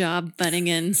day job, butting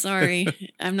in. Sorry.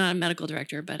 I'm not a medical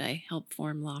director, but I help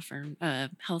form law firm,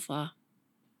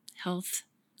 health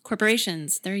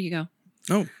corporations. There you go.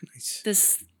 Oh, nice.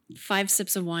 This 5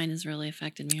 sips of wine has really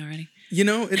affected me already. You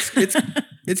know,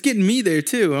 it's getting me there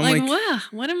too. I'm like, wow,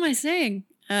 what am I saying?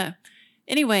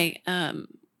 Anyway,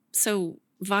 so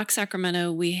Vox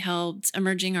Sacramento, we helped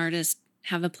emerging artists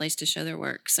have a place to show their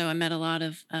work. So I met a lot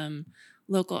of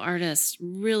local artists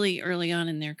really early on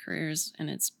in their careers, and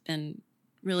it's been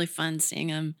really fun seeing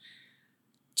them,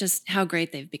 just how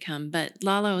great they've become. But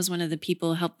Lala was one of the people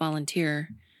who helped volunteer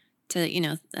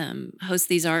to, host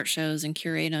these art shows and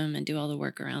curate them and do all the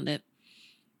work around it.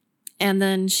 And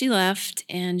then she left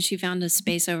and she found a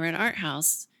space over at Art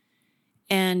House,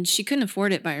 and she couldn't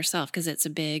afford it by herself because it's a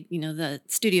big, the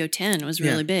Studio 10 was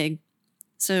really big.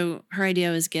 So her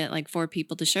idea was get like 4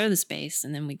 people to share the space,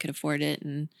 and then we could afford it.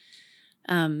 And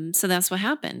so that's what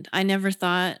happened. I never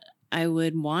thought I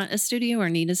would want a studio or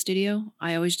need a studio.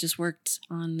 I always just worked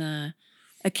on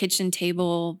a kitchen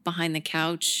table behind the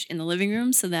couch in the living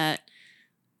room so that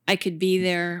I could be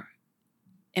there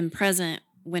and present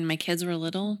when my kids were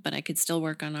little, but I could still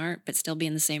work on art, but still be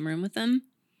in the same room with them.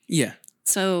 Yeah.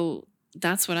 So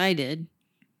that's what I did.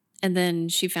 And then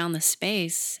she found the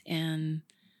space, and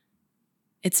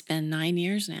it's been 9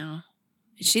 years now.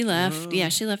 She left. Whoa. Yeah,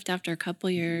 she left after a couple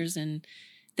years, and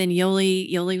then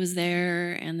Yoli was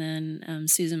there, and then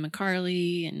Susan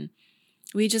McCarley, and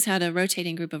we just had a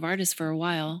rotating group of artists for a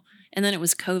while. And then it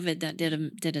was COVID that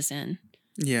did us in.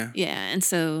 Yeah. Yeah. And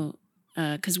so,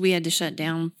 because we had to shut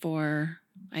down for,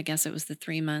 I guess it was the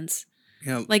 3 months.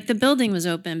 Yeah. Like the building was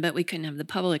open, but we couldn't have the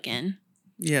public in.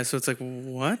 Yeah. So it's like,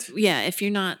 what? Yeah. If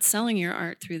you're not selling your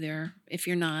art through there, if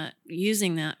you're not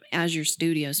using that as your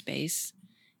studio space,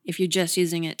 if you're just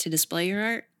using it to display your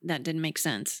art, that didn't make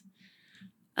sense.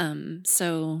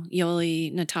 So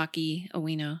Yoli Nataki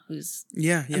Owino, who's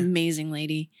Yeah. Yeah. amazing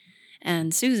lady,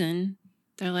 and Susan,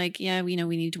 they're like, yeah, we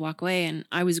need to walk away. And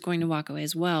I was going to walk away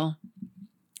as well.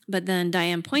 But then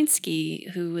Diane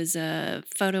Pointsky, who was a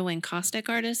photo and caustic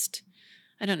artist,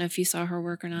 I don't know if you saw her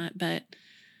work or not, but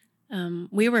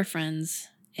we were friends.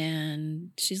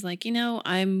 And she's like,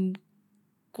 I'm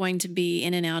going to be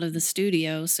in and out of the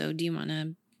studio. So do you want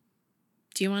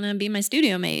to be my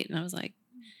studio mate? And I was like,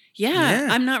 yeah,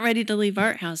 I'm not ready to leave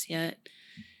Art House yet.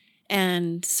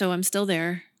 And so I'm still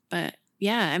there. But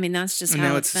yeah, I mean, that's just And how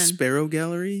now it's been. Sparrow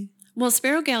Gallery? Well,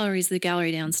 Sparrow Gallery is the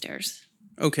gallery downstairs.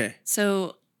 Okay.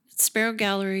 So Sparrow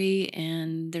Gallery,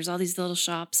 and there's all these little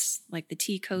shops like the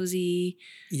Tea Cozy,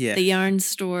 Yeah. the yarn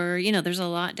store. There's a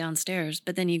lot downstairs.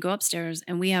 But then you go upstairs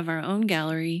and we have our own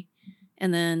gallery,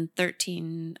 and then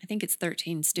 13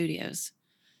 studios.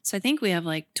 So I think we have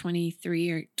like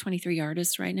 23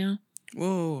 artists right now.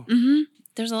 Whoa. Mm-hmm.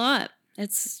 There's a lot.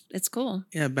 It's cool.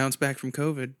 Yeah. Bounce back from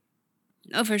COVID.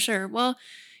 Oh, for sure. Well,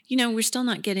 we're still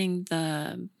not getting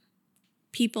the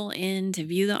people in to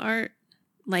view the art.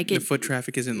 Like The foot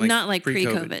traffic isn't like not like pre-COVID.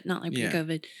 pre-COVID, not like Yeah.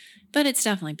 pre-COVID, but it's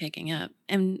definitely picking up.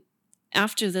 And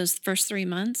after those first 3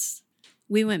 months,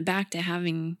 we went back to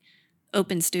having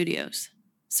open studios.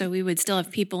 So we would still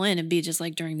have people in and be just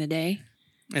like during the day.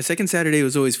 And second Saturday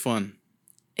was always fun.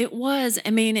 It was,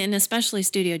 I mean, and especially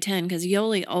Studio 10, because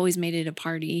Yoli always made it a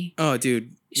party. Oh,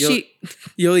 dude. She,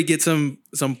 You only get some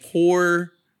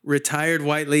poor retired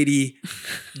white lady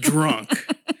drunk.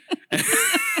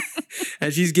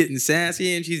 And she's getting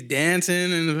sassy and she's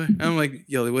dancing. And I'm like,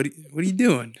 Yoli, what are you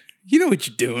doing? You know what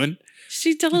you're doing.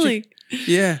 she totally.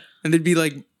 Yeah. And there'd be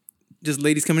like just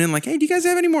ladies coming in like, hey, do you guys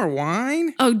have any more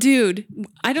wine? Oh, dude,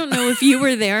 I don't know if you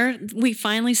were there. We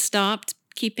finally stopped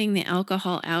keeping the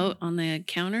alcohol out on the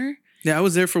counter. Yeah, I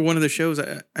was there for one of the shows.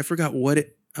 I forgot what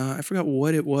it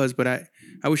was, but I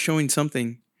was showing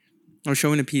something. I was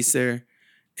showing a piece there,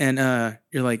 and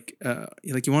you're like,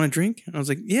 you want a drink? And I was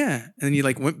like, yeah. And then you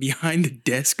like went behind the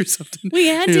desk or something. We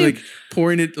had and to. you're like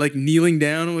pouring it, like kneeling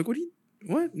down. I'm like, what?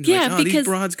 And Yeah, like, because these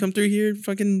broads come through here,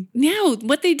 fucking. No,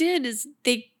 what they did is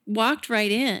they walked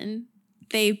right in.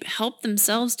 They helped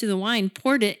themselves to the wine,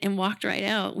 poured it, and walked right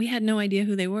out. We had no idea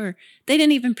who they were. They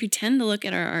didn't even pretend to look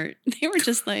at our art. They were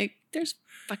just like, there's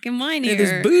fucking wine Yeah, here.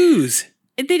 there's booze.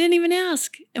 They didn't even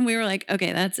ask. And we were like,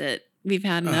 okay, that's it. We've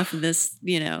had enough of this,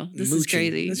 this is Mooching.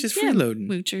 crazy. That's just freeloading.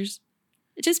 Moochers.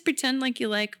 Just pretend like you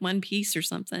like one piece or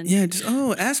something. Yeah, just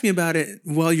ask me about it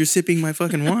while you're sipping my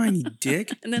fucking wine, you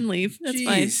dick. And then leave. That's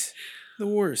fine. Jeez, the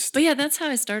worst. But yeah, that's how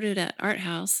I started at Art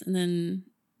House. And then,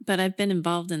 but I've been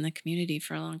involved in the community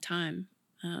for a long time.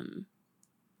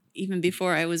 Even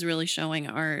before I was really showing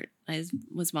art, I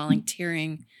was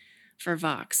volunteering for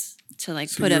Vox to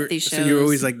like put up these shows. So you're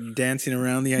always like dancing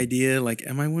around the idea, like,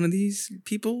 am I one of these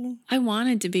people? I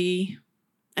wanted to be.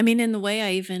 I mean, in the way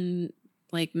I even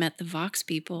like met the Vox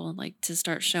people, like to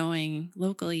start showing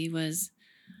locally was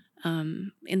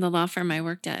in the law firm I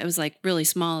worked at. It was like really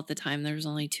small at the time. There was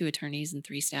only 2 attorneys and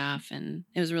 3 staff, and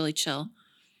it was really chill.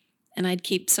 And I'd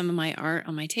keep some of my art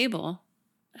on my table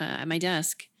at my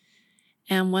desk.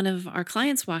 And one of our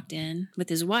clients walked in with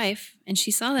his wife, and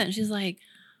she saw that, and she's like,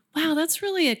 wow, that's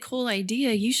really a cool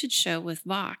idea. You should show with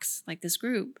Vox, like this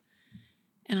group.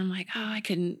 And I'm like, oh, I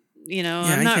couldn't,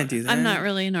 I can't do that. I'm not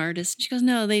really an artist. She goes,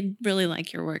 no, they really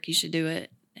like your work. You should do it.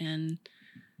 And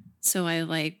so I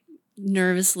like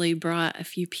nervously brought a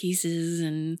few pieces,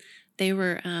 and they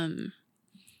were,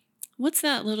 what's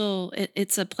that little,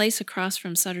 it's a place across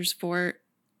from Sutter's Fort.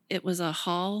 It was a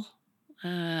hall,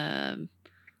 not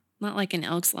like an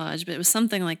Elks Lodge, but it was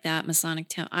something like that, Masonic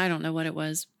Town. I don't know what it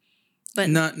was. But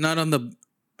not on the.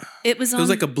 It was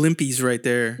like a Blimpies right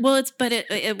there. Well,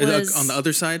 it was on the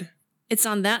other side. It's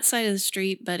on that side of the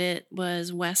street, but it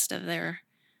was west of there.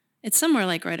 It's somewhere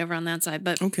like right over on that side.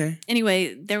 But okay.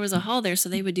 Anyway, there was a hall there, so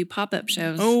they would do pop-up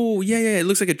shows. Oh yeah. It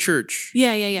looks like a church.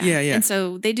 Yeah. Yeah. And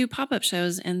so they do pop-up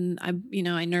shows, and I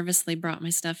nervously brought my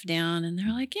stuff down, and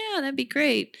they're like, "Yeah, that'd be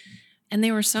great." And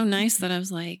they were so nice that I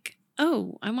was like,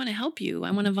 "Oh, I want to help you.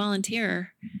 I want to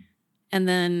volunteer." And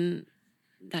then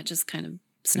that just kind of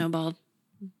snowballed.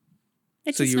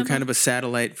 So you were kind of a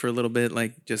satellite for a little bit,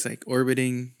 like just like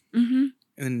orbiting. Mm-hmm.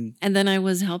 And then I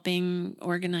was helping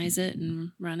organize it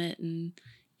and run it and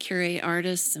curate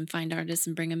artists and find artists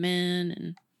and bring them in.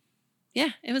 And yeah,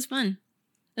 it was fun.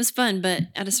 was fun, but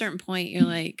at a certain point, you're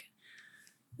like,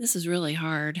 this is really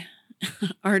hard.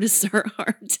 Artists are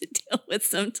hard to deal with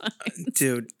sometimes.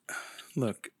 Dude,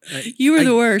 look. You were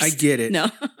the worst. I get it.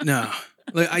 No. No.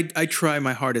 Like, I try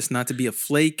my hardest not to be a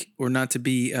flake or not to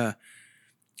be a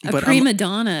prima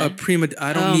donna.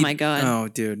 I don't need. My God. Oh,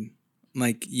 dude.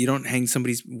 Like, you don't hang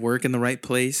somebody's work in the right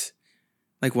place.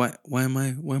 Like, why am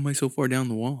I so far down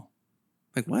the wall?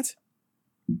 Like, what?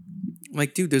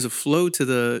 Like, dude, there's a flow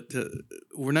to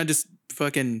we're not just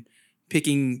fucking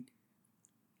picking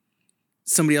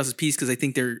somebody else's piece because I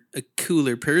think they're a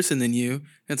cooler person than you.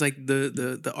 It's like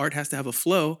the art has to have a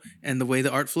flow, and the way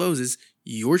the art flows is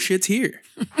your shit's here.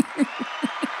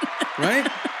 Right?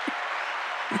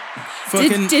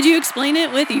 Did you explain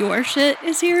it with your shit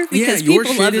is here? Because your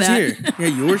people shit love is that. here. Yeah,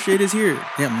 your shit is here.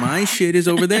 Yeah, my shit is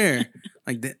over there.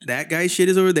 Like that guy's shit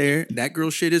is over there. That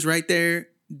girl's shit is right there.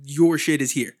 Your shit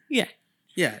is here. Yeah.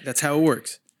 Yeah, that's how it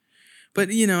works. But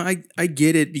I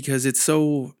get it because it's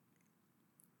so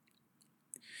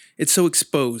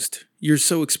exposed. You're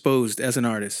so exposed as an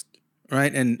artist,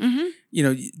 right? And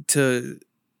to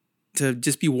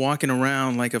just be walking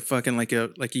around like like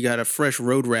you got a fresh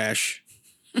road rash.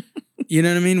 You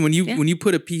know what I mean? When you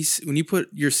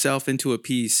put yourself into a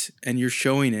piece and you're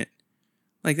showing it,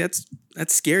 like that's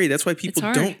scary. That's why people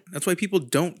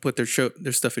don't put their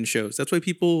stuff in shows. That's why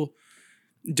people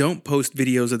don't post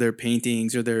videos of their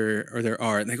paintings or their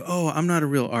art. Like, oh, I'm not a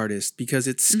real artist, because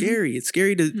it's scary. It's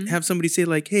scary to have somebody say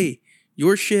like, hey,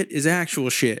 your shit is actual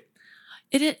shit.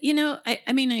 I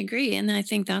mean, I agree. And I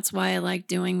think that's why I like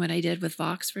doing what I did with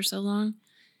Vox for so long,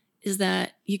 is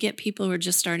that you get people who are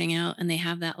just starting out and they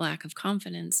have that lack of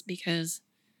confidence because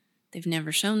they've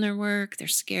never shown their work. They're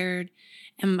scared.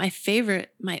 And my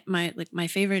favorite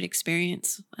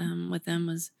experience with them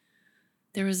was,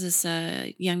 there was this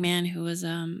young man who was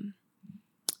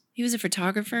he was a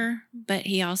photographer, but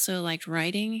he also liked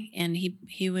writing, and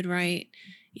he would write.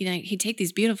 He'd take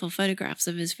these beautiful photographs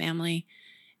of his family,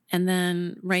 and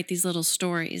then write these little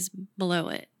stories below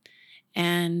it.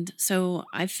 And so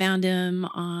I found him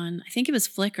on, I think it was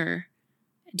Flickr.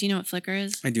 Do you know what Flickr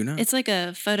is? I do not. It's like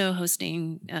a photo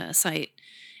hosting site.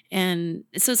 And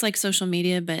so it's like social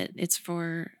media, but it's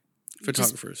for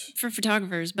photographers. For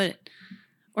photographers,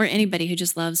 or anybody who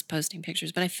just loves posting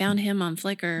pictures. But I found him on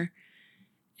Flickr,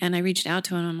 and I reached out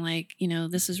to him. I'm like,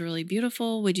 this is really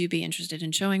beautiful. Would you be interested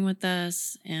in showing with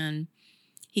us? And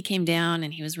he came down,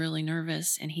 and he was really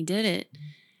nervous, and he did it.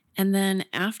 And then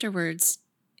afterwards,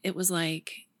 it was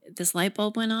like this light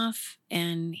bulb went off,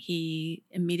 and he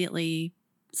immediately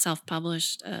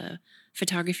self-published a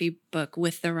photography book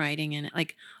with the writing in it,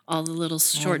 like all the little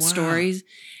short stories.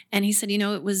 And he said,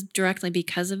 it was directly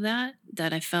because of that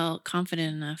I felt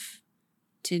confident enough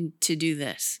to do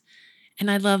this.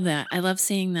 And I love that. I love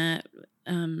seeing that.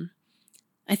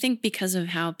 I think because of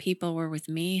how people were with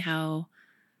me, how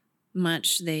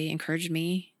much they encouraged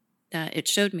me, that it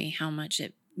showed me how much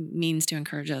it means to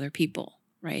encourage other people.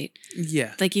 Right.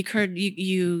 Yeah. Like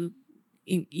you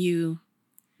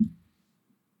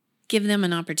give them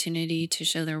an opportunity to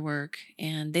show their work,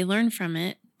 and they learn from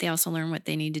it. They also learn what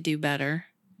they need to do better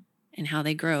and how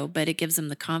they grow, but it gives them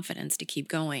the confidence to keep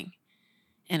going.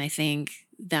 And I think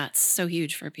that's so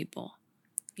huge for people,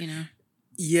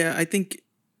 Yeah, I think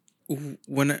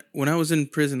when I was in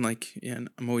prison, and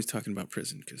I'm always talking about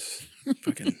prison because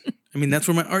fucking, I mean, that's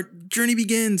where my art journey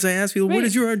begins. I ask people, where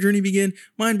does your art journey begin?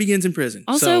 Mine begins in prison.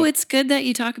 Also, it's good that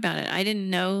you talk about it. I didn't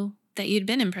know that you'd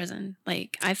been in prison.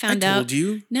 Like, I found out. I told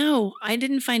you? No, I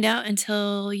didn't find out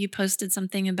until you posted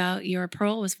something about your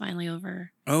parole was finally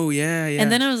over. Oh, yeah.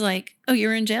 And then I was like, oh,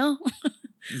 you're in jail?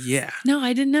 Yeah. No,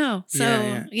 I didn't know.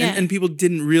 So, yeah. And people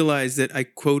didn't realize that I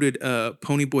quoted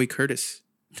Ponyboy Curtis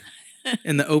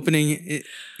in the opening,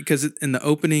 because in the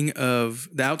opening of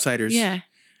The Outsiders,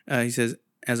 he says,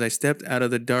 as I stepped out of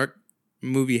the dark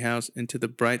movie house into the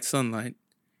bright sunlight,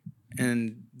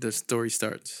 and the story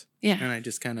starts. Yeah. And I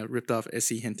just kind of ripped off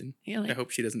S.E. Hinton. Really? I hope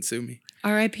she doesn't sue me.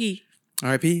 R.I.P.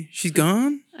 R.I.P.? She's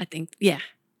gone? I think, yeah.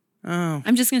 Oh.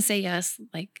 I'm just going to say yes.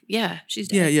 Like, yeah, she's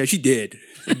dead. Yeah, she did.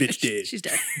 The bitch did. She's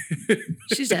dead.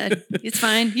 She's dead. It's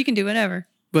fine. You can do whatever.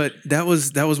 But that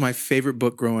was my favorite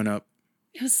book growing up.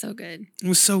 It was so good. It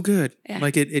was so good. Yeah.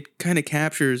 Like, it kind of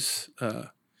captures,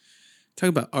 talk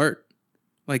about art.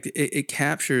 Like, it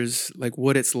captures, like,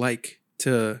 what it's like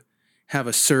to have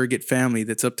a surrogate family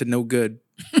that's up to no good.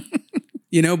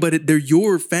 But they're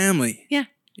your family. Yeah.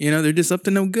 They're just up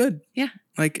to no good. Yeah.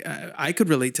 Like, I could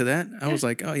relate to that. I was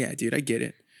like, oh, yeah, dude, I get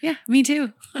it. Yeah, me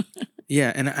too.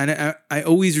 Yeah, and I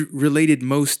always related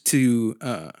most to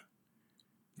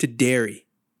Derry,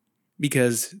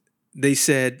 because they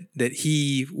said that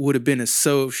he would have been a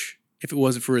Soch if it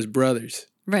wasn't for his brothers.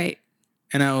 Right.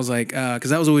 And I was like,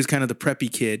 because I was always kind of the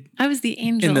preppy kid. I was the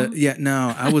angel. I was Like, the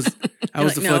no.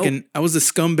 I was the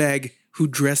scumbag who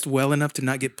dressed well enough to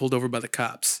not get pulled over by the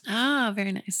cops. Ah,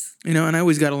 very nice. You know, and I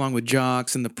always got along with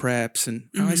jocks and the preps, and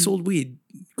I sold weed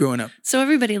growing up. So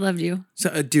everybody loved you.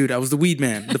 So, dude, I was the weed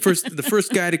man. The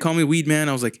first guy to call me weed man,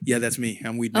 I was like, yeah, that's me.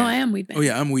 I'm weed man. Oh, I am weed man. Oh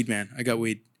yeah, I'm weed man. I got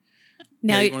weed.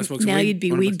 Now, Yeah, you wanna smoke some now weed? you'd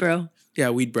be Wanna weed smoke- bro.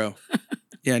 Yeah, weed bro.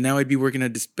 Yeah, now I'd be working at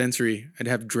a dispensary. I'd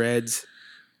have dreads.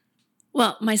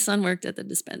 Well, my son worked at the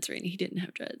dispensary and he didn't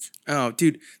have dreads. Oh,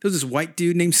 dude, there was this white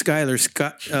dude named Skyler.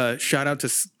 Shout out to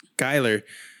Skyler.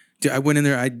 Dude, I went in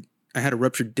there. I had a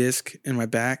ruptured disc in my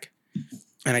back,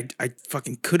 and I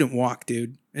fucking couldn't walk,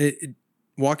 dude.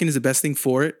 Walking is the best thing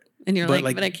for it. And you're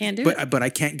but I can't do it. But I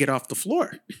can't get off the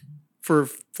floor for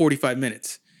 45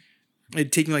 minutes.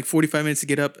 It'd take me like 45 minutes to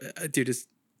get up. Dude, it's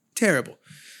terrible.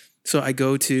 So I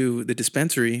go to the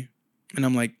dispensary, and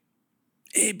I'm like,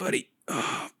 hey, buddy.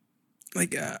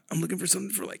 I'm looking for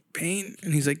something for like pain.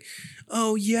 And he's like,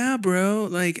 oh yeah, bro.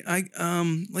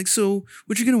 So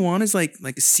what you're gonna want is like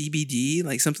a CBD,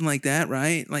 like something like that,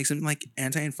 right? Like something like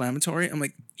anti-inflammatory. I'm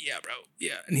like, yeah, bro.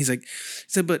 Yeah. And he's like,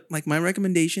 but like my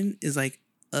recommendation is like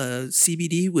a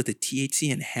CBD with a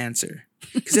THC enhancer.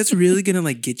 Cause that's really gonna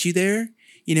like get you there,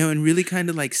 you know, and really kind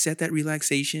of like set that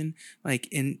relaxation like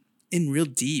in real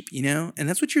deep, you know? And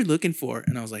that's what you're looking for.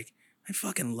 And I was like, I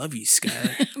fucking love you,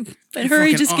 Skyler. But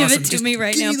hurry, just give it to me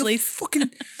right now, please.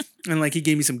 And like he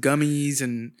gave me some gummies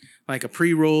and like a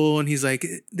pre-roll, and he's like,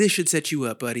 "This should set you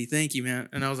up, buddy. Thank you, man."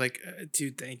 And I was like,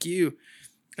 "Dude, thank you."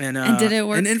 And did it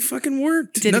work? And it fucking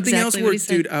worked. Did Nothing exactly else worked,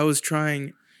 dude. I was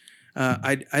trying.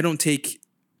 I don't take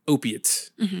opiates.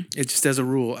 Mm-hmm. It just as a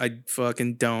rule, I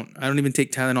fucking don't. I don't even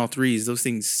take Tylenol 3s. Those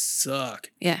things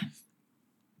suck. Yeah.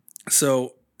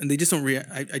 So and they just don't.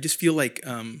 I just feel like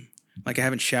I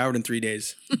haven't showered in 3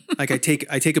 days. Like I take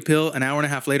a pill, an hour and a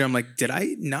half later, I'm like, did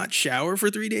I not shower for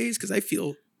 3 days? Because I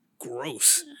feel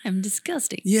gross. I'm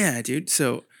disgusting. Yeah, dude.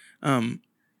 So, I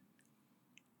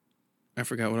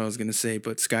forgot what I was gonna say,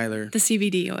 but Skyler. The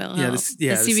CBD oil. Yeah, the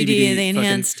CBD, the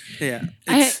enhanced. Yeah.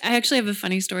 I actually have a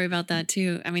funny story about that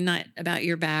too. I mean, not about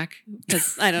your back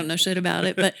because I don't know shit about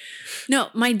it, but no,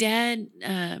 my dad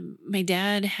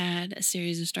had a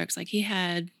series of strokes. Like he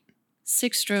had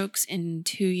 6 strokes in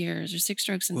 2 years or 6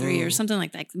 strokes in 3 years, something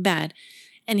like that, bad.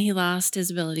 And he lost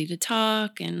his ability to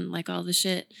talk and like all the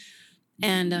shit.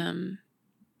 And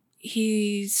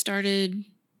he started,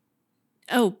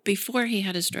 before he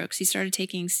had his strokes, he started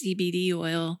taking CBD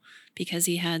oil because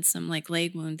he had some like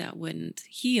leg wound that wouldn't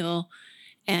heal.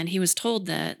 And he was told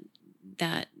that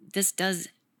this does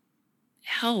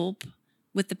help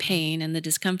with the pain and the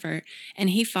discomfort. And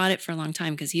he fought it for a long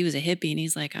time because he was a hippie and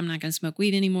he's like, I'm not going to smoke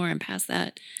weed anymore. I'm past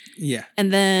that. Yeah.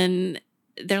 And then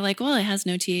they're like, well, it has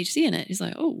no THC in it. He's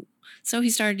like, oh. So he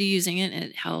started using it and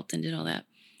it helped and did all that.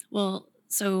 Well,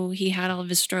 so he had all of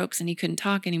his strokes and he couldn't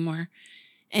talk anymore.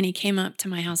 And he came up to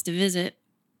my house to visit.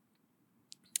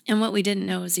 And what we didn't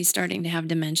know is he's starting to have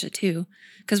dementia too.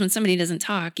 Because when somebody doesn't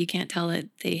talk, you can't tell that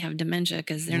they have dementia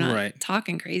because they're not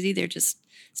talking crazy. They're just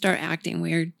start acting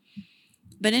weird.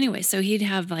 But anyway, so he'd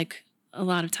have like a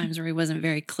lot of times where he wasn't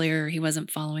very clear. He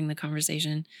wasn't following the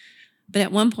conversation. But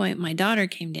at one point, my daughter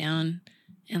came down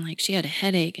and like she had a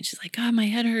headache and she's like, God, my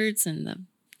head hurts. And the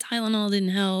Tylenol didn't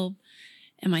help.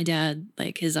 And my dad,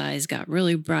 like his eyes got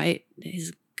really bright.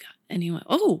 And he went,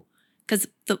 oh, because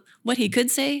what he could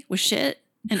say was shit.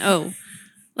 And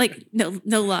like no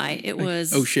lie. It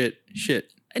was, oh, shit.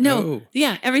 No, oh.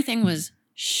 Yeah, everything was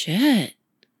shit.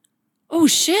 Oh,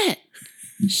 shit.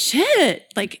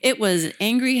 Shit. Like it was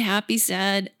angry, happy,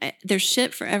 sad. There's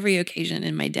shit for every occasion.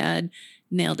 And my dad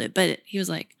nailed it. But he was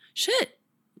like, shit,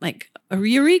 like a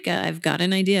eureka. I've got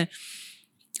an idea.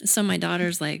 So my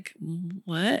daughter's like,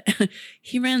 what?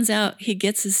 He runs out, he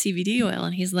gets his CBD oil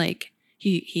and he's like,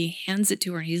 he hands it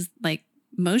to her. He's like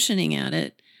motioning at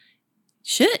it.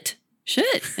 Shit.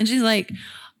 And she's like,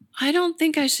 I don't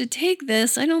think I should take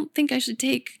this. I don't think I should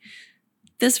take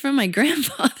this from my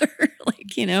grandfather.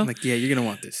 Like, you know, like, yeah, you're going to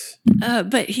want this.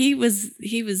 But he was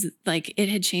like, it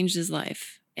had changed his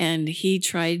life and he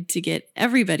tried to get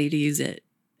everybody to use it.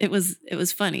 It was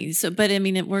funny. So, but I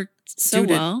mean, it worked so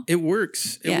well. It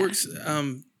works. It works.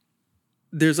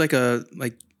 There's like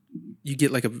you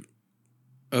get like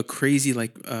a crazy,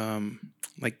 like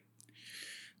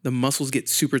the muscles get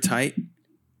super tight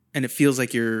and it feels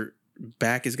like your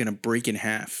back is going to break in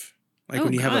half. Like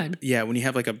when you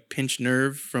have like a pinched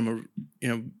nerve from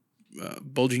a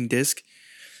bulging disc,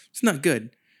 it's not good.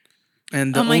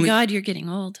 And God, you're getting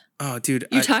old. Oh, dude.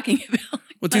 You're talking about.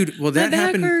 Well, dude. Well, my that back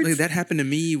happened. hurts. Like, that happened to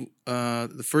me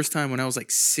the first time when I was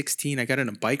like 16. I got in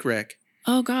a bike wreck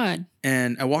Oh God.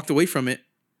 and I walked away from it.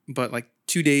 But like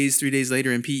 3 days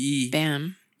later in PE,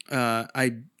 Bam.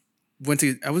 I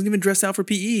wasn't even dressed out for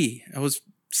PE. I was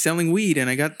selling weed and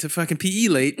I got to fucking PE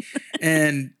late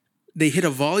and they hit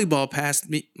a volleyball past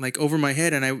me, like over my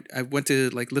head. And I went to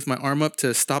like lift my arm up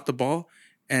to stop the ball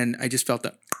and I just felt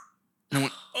that. And I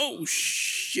went, oh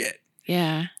shit.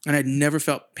 Yeah. And I'd never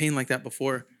felt pain like that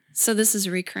before. So this is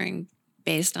recurring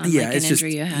based on Yeah, like an it's just-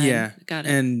 injury you had. yeah. Got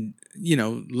it. And, you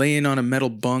know, laying on a metal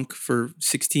bunk for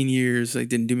 16 years, like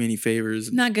didn't do me any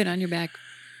favors. Not good on your back.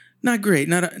 Not great,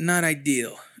 not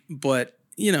ideal, but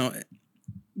you know,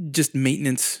 just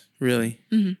maintenance really.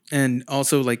 Mhm. And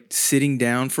also like sitting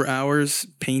down for hours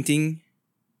painting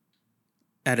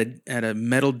at a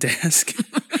metal desk.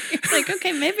 It's like,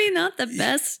 okay, maybe not the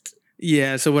best.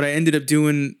 Yeah, so what I ended up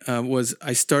doing was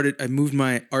I moved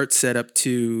my art setup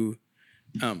to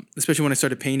especially when I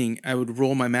started painting, I would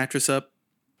roll my mattress up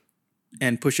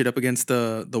and push it up against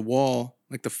the wall,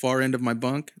 like the far end of my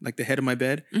bunk, like the head of my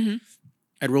bed. Mhm.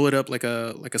 I'd roll it up like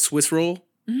a Swiss roll,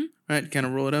 Mhm. right? Kind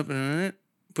of roll it up and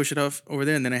push it off over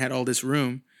there, and then I had all this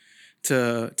room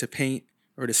to paint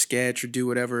or to sketch or do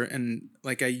whatever. And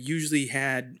like I usually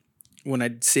had, when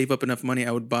I'd save up enough money,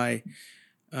 I would buy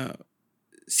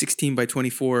 16 by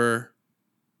 24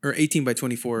 or 18 by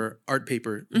 24 art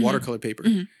paper, Mhm. watercolor paper.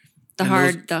 Mhm. The And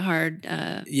hard. The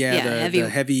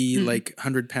heavy Mhm. like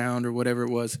 100-pound or whatever it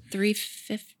was.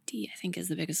 350, I think, is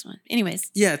the biggest one. Anyways.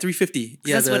 Yeah, 350.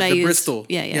 Yeah, That's the, what I the used. Bristol.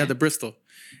 Yeah. the Bristol,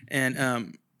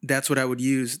 and that's what I would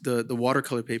use, the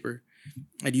watercolor paper.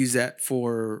 I'd use that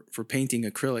for painting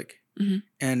acrylic, Mhm.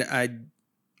 and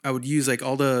I would use like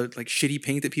all the like shitty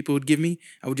paint that people would give me.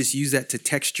 I would just use that to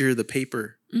texture the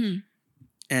paper Mhm.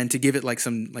 and to give it like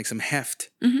some heft,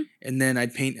 Mhm. and then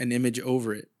I'd paint an image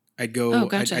over it. I'd go, Oh,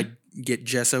 gotcha. I'd get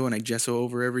gesso and I'd gesso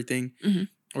over everything, Mhm.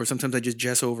 or sometimes I just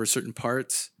gesso over certain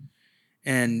parts,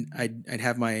 and I'd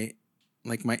have my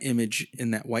image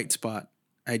in that white spot.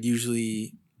 I'd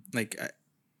usually like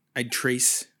I'd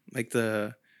trace like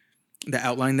the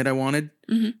outline that I wanted,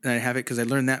 Mhm. and I'd have it because I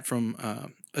learned that from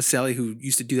a Sally who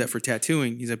used to do that for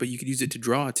tattooing. He's like, but you could use it to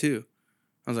draw too.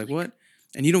 I was like, what?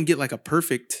 And you don't get like a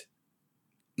perfect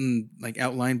like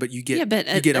outline, but you get Yeah, but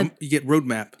you get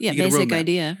roadmap. Yeah, You get a basic roadmap.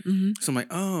 idea. Mhm. So I'm like,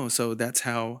 oh, so that's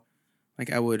how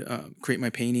like I would create my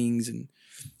paintings and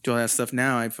do all that stuff.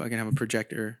 Now I fucking have a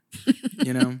projector,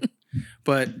 you know.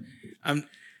 But I'm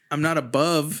not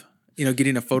above, you know,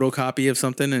 getting a photocopy of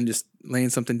something and just laying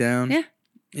something down. Yeah.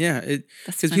 Yeah. That's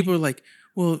Because funny. people are like,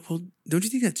 well, don't you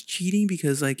think that's cheating?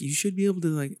 Because like you should be able to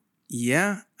like,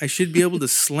 yeah, I should be able to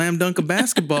slam dunk a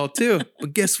basketball too.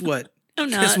 But guess what? I'm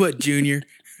not. Guess what, Junior?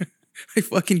 I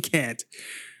fucking can't.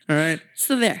 All right.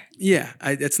 So there. Yeah,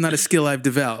 that's not a skill I've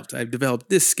developed. I've developed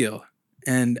this skill,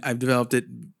 and I've developed it,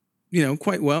 you know,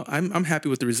 quite well. I'm happy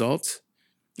with the results,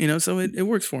 you know, so it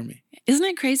works for me. Isn't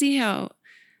it crazy how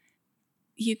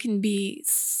you can be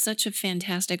such a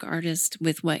fantastic artist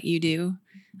with what you do?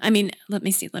 I mean, let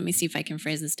me see if I can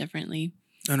phrase this differently.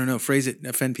 I don't know. Phrase it.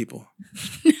 Offend people.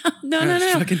 No.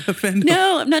 Fucking offend them.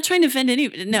 No, I'm not trying to offend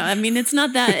anybody. No, I mean, it's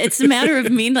not that. It's a matter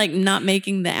of me like not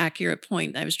making the accurate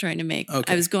point I was trying to make.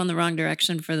 Okay. I was going the wrong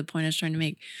direction for the point I was trying to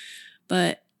make.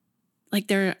 But like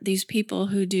there are these people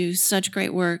who do such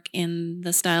great work in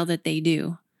the style that they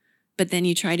do, but then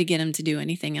you try to get them to do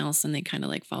anything else and they kind of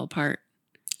like fall apart.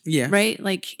 Yeah. Right?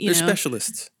 Like, you They're know.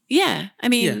 specialists. Yeah. I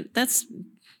mean,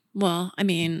 Yeah. I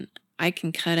mean, I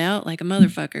can cut out like a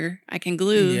motherfucker. I can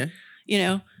glue, Yeah. you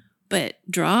know, but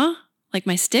draw, like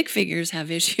my stick figures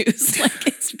have issues. Like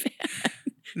it's bad.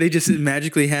 They just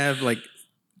magically have like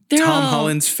They're Tom all,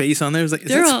 Holland's face on there. It's like, is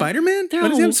they're that all- Spider-Man? they're Why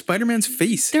does he all- have Spider-Man's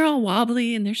face? They're all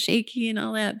wobbly and they're shaky and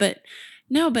all that. But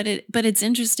no, but it's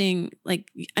interesting. Like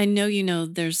I know,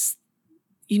 there's,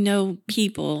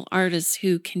 people, artists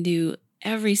who can do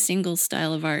every single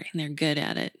style of art and they're good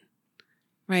at it.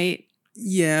 Right?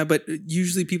 Yeah, but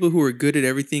usually people who are good at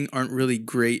everything aren't really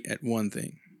great at one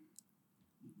thing.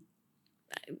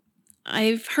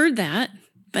 I've heard that,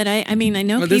 but I mean, I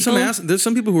know Well, people. there's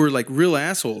some people who are like real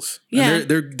assholes. Yeah. And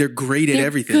they're great at they're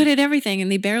everything. good at everything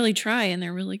and they barely try and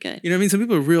they're really good. You know what I mean? Some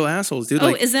people are real assholes, dude. Oh,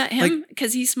 Like, is that him?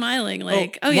 Because he's smiling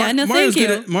like, oh, Mar- yeah, no, Mario's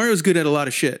thank you. Mario's good at a lot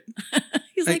of shit.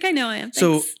 He's like, I know I am.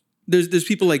 So Thanks. there's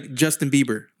people like Justin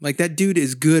Bieber. Like that dude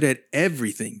is good at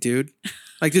everything, dude.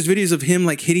 Like there's videos of him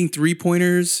like hitting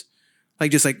 3-pointers, like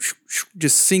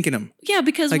just sinking them. Yeah,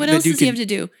 because like, what that else dude does he can- have to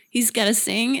do? He's got to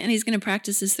sing and he's going to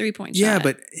practice his 3-point Yeah, shot.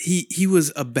 but he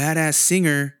was a badass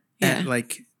singer Yeah. at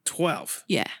like 12.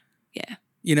 Yeah.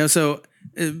 You know, so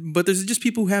But there's just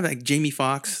people who have like Jamie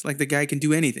Foxx, like the guy can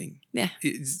do anything. Yeah.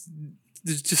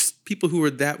 There's just people who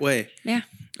are that way. Yeah.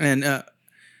 And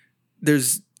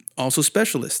there's also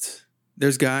specialists.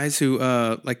 There's guys who,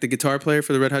 like the guitar player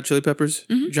for the Red Hot Chili Peppers,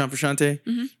 John Frusciante,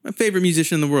 my favorite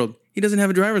musician in the world. He doesn't have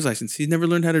a driver's license. He's never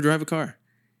learned how to drive a car.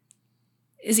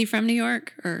 Is he from New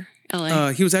York or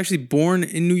LA? He was actually born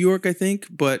in New York, I think,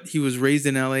 but he was raised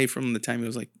in LA from the time he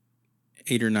was like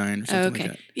 8 or 9 or something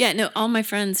like that. Yeah, no, all my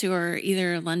friends who are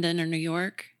either London or New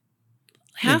York,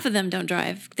 half of them don't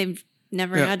drive. They've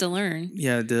never had to learn.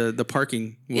 Yeah, the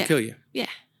parking will kill you. Yeah.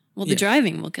 Well, the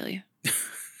driving will kill you.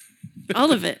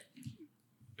 All of it.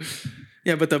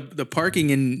 Yeah, but the parking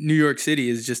in New York City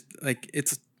is just like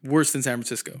it's worse than San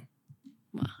Francisco.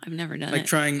 Well, I've never done like it.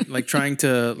 trying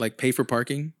to like pay for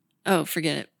parking. Oh,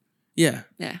 forget it. Yeah.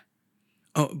 Yeah.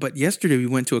 Oh, but yesterday we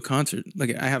went to a concert.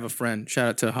 Like I have a friend. Shout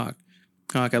out to Hawk.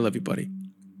 Hawk, I love you, buddy.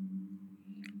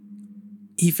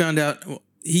 He found out. Well,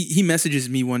 he messages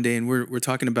me one day, and we're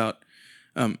talking about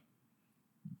a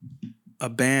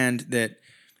band that.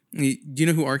 Do you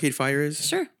know who Arcade Fire is?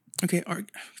 Sure. Okay,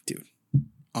 dude,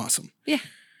 awesome. Yeah.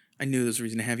 I knew there was a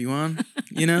reason to have you on.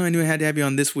 I knew I had to have you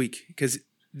on this week because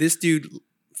this dude,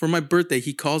 for my birthday,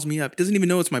 he calls me up. He doesn't even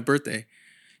know it's my birthday.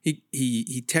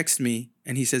 He texts me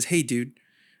and he says, "Hey, dude,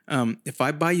 if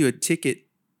I buy you a ticket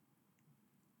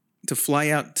to fly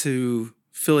out to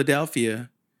Philadelphia,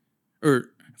 or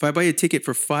if I buy you a ticket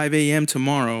for 5 a.m.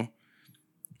 tomorrow,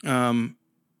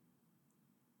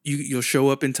 you'll show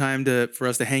up in time for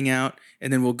us to hang out,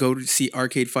 and then we'll go to see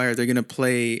Arcade Fire. They're gonna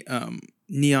play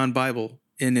Neon Bible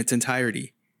in its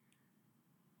entirety."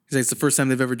 He's like, "It's the first time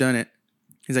they've ever done it."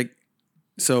 He's like,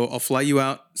 "So I'll fly you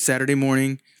out Saturday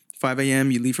morning, 5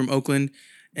 a.m. You leave from Oakland,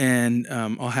 and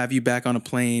I'll have you back on a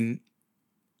plane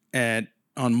on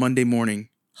Monday morning."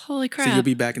 Holy crap! So you'll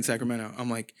be back in Sacramento.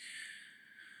 I'm like,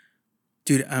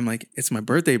 dude, it's my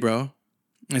birthday, bro.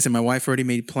 I said, my wife already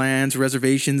made plans,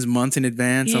 reservations months in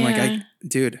advance. Yeah. I'm like,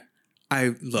 dude,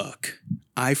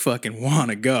 I fucking want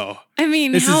to go. I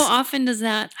mean, how often does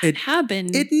that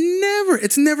happen?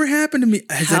 It's never happened to me.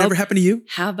 Has that ever happened to you?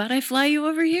 How about I fly you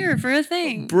over here for a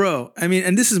thing? Bro, I mean,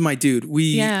 and this is my dude.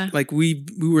 We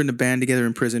were in a band together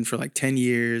in prison for like 10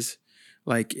 years.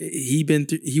 Like he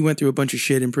went through a bunch of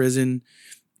shit in prison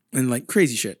and like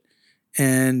crazy shit.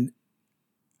 And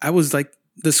I was like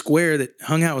the square that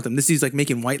hung out with him. This dude's like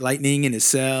making white lightning in his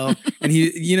cell. And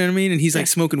you know what I mean? And he's like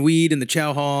smoking weed in the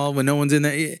chow hall when no one's in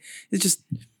there. It's just,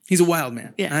 he's a wild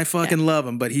man. Yeah. And I fucking love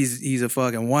him, but he's a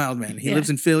fucking wild man. He lives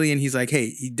in Philly and he's like, hey,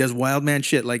 he does wild man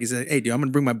shit. Like he said, hey, dude, I'm going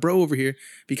to bring my bro over here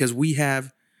because we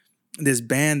have this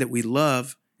band that we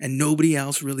love and nobody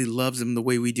else really loves him the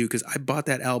way we do. Because I bought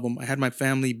that album. I had my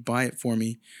family buy it for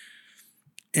me.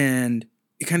 And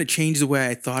it kind of changed the way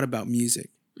I thought about music.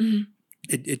 Mm-hmm.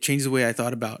 It changed the way I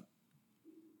thought about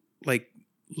like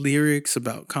lyrics,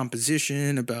 about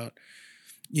composition, about,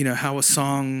 how a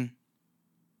song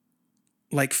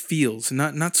like feels.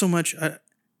 Not so much,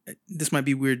 this might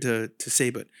be weird to say,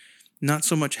 but not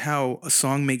so much how a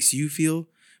song makes you feel,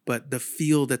 but the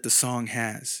feel that the song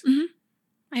has. Mm-hmm.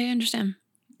 I understand.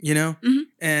 Mm-hmm.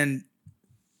 And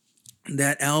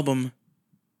that album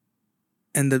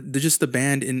and the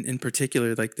band in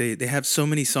particular, like they have so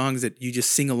many songs that you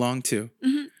just sing along to.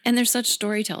 Mm-hmm. And they're such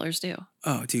storytellers too.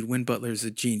 Oh, dude, Win Butler's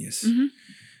a genius. Mm-hmm.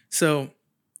 So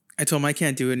I told him I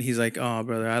can't do it. And he's like, "Oh,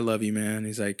 brother, I love you, man."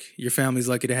 He's like, "Your family's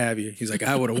lucky to have you." He's like,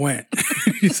 "I would have went."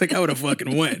 He's like, "I would have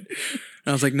fucking went." And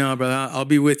I was like, "No, brother, I'll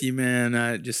be with you, man.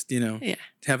 I just,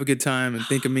 have a good time and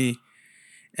think of me."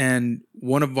 And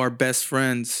one of our best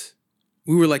friends,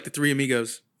 we were like the three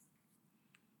amigos.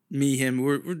 Me, him,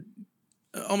 we're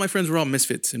all my friends were all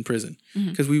misfits in prison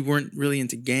because we weren't really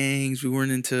into gangs. We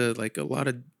weren't into like a lot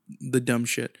of the dumb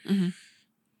shit. Mm-hmm.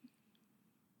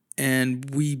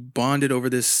 And we bonded over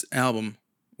this album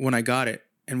when I got it.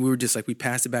 And we were just like, we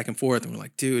passed it back and forth and we're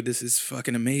like, dude, this is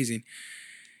fucking amazing.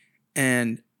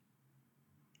 And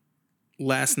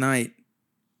last night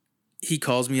he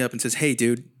calls me up and says, "Hey,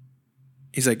 dude,"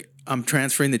 he's like, "I'm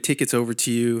transferring the tickets over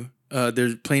to you.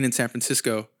 They're playing in San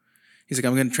Francisco." He's like,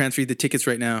 "I'm going to transfer you the tickets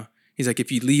right now." He's like,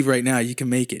 "If you leave right now, you can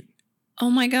make it." Oh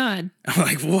my God. I'm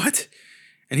like, "What?"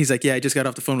 And he's like, "Yeah, I just got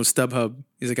off the phone with StubHub."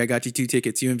 He's like, "I got you 2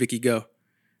 tickets. You and Vicky go.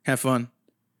 Have fun."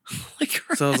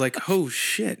 So I was like, "Oh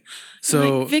shit!"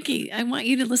 So like, Vicky, I want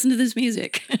you to listen to this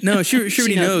music. No, she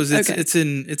already knows. Okay. It's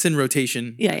in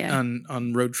rotation. Yeah.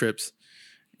 On road trips,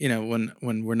 when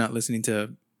we're not listening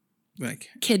to like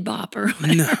Kid Bop or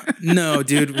whatever. No,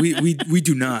 dude, we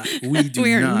do not.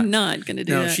 We are not gonna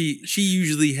do that. No, she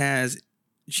usually has.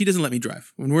 She doesn't let me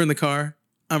drive when we're in the car.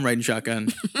 I'm riding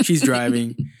shotgun. She's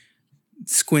driving.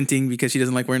 squinting because she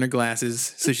doesn't like wearing her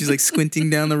glasses. So she's like squinting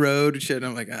down the road and shit. And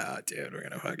I'm like, dude, we're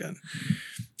gonna fucking.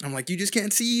 I'm like, you just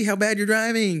can't see how bad you're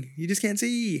driving. You just can't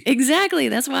see. Exactly.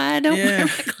 That's why I don't wear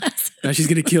my glasses. Now she's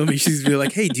gonna kill me. She's gonna be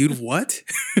like, hey, dude, what?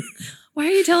 Why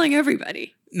are you telling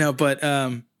everybody? No, but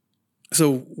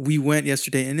so we went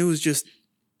yesterday, and it was just,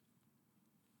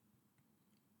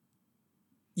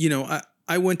 you know,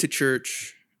 I went to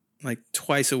church like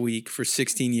twice a week for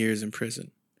 16 years in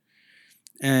prison.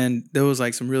 And there was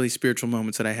like some really spiritual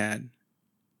moments that I had.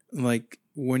 Like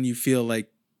when you feel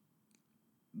like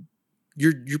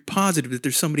you're positive that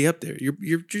there's somebody up there.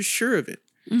 You're just sure of it.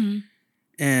 Mm-hmm.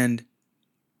 And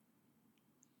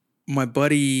my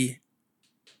buddy,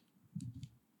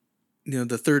 you know,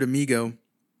 the third amigo,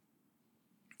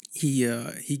 he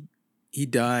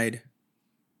died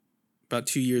about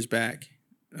 2 years back.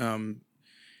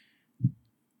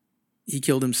 He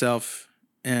killed himself,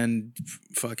 and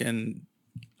fucking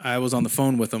I was on the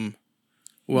phone with him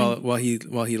while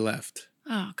he left.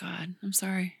 Oh God, I'm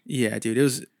sorry. Yeah, dude,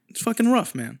 it's fucking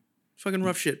rough, man. Fucking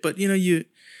rough shit. But you know,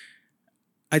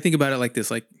 I think about it like this: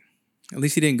 like, at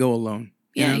least he didn't go alone.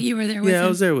 Yeah, you were there with him. Yeah, I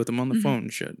was there with him on the phone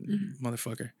and shit,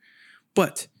 motherfucker.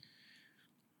 But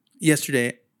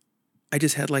yesterday, I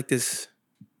just had like this,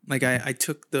 like I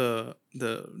took the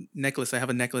necklace. I have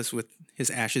a necklace with his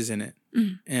ashes in it,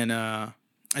 and I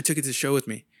took it to the show with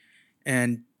me.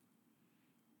 And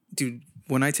dude,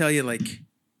 when I tell you, like,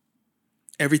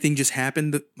 everything just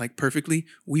happened like perfectly.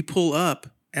 We pull up,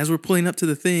 as we're pulling up to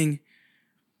the thing,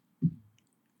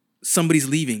 somebody's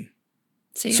leaving.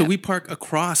 So we park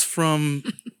across from,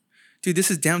 dude, this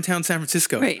is downtown San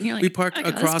Francisco. Right. And you're like, we park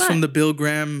across from the Bill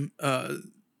Graham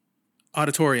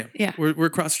auditorium. Yeah. We're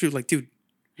across the street, like, dude,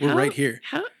 we're right here.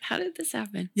 How did this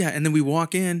happen? Yeah. And then we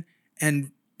walk in,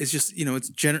 and it's just, you know, it's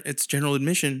general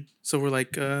admission. So we're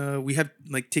like, we have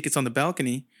like tickets on the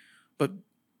balcony, but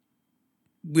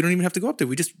we don't even have to go up there.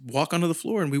 We just walk onto the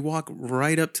floor, and we walk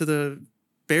right up to the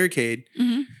barricade,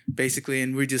 basically,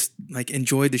 and we just like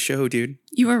enjoyed the show, dude.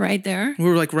 You were right there. We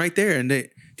were like right there, and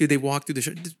they walked through the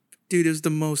show. Dude, it was the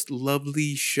most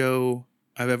lovely show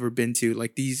I've ever been to.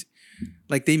 Like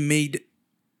they made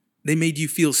you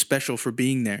feel special for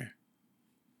being there.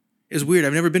 It was weird.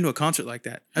 I've never been to a concert like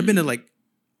that. I've been to, like,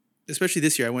 especially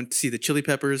this year, I went to see the Chili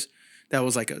Peppers. That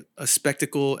was like a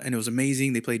spectacle, and it was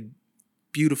amazing. They played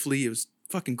beautifully. It was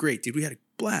fucking great, dude. We had a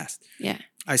blast. Yeah.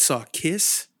 I saw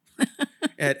Kiss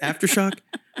at Aftershock.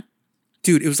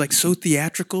 Dude, it was like so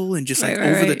theatrical and just like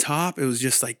over the top. It was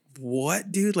just like,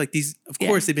 what, dude? Like these, of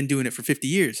course, they've been doing it for 50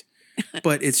 years.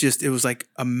 But it was like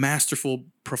a masterful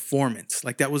performance.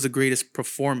 Like that was the greatest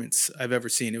performance I've ever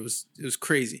seen. It was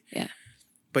crazy. Yeah.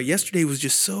 But yesterday was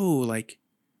just so like,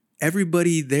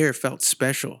 everybody there felt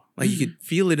special. Like you could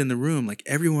feel it in the room. Like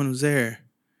everyone was there.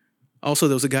 Also,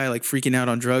 there was a guy like freaking out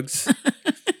on drugs.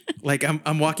 Like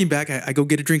I'm walking back. I go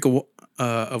get a drink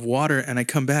of water, and I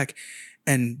come back,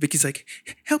 and Vicky's like,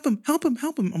 help him.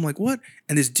 I'm like, what?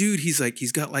 And this dude, he's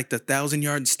got like the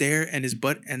 1,000-yard stare, and his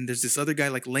butt, and there's this other guy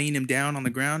like laying him down on the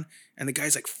ground, and the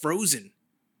guy's like frozen,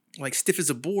 like stiff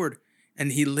as a board,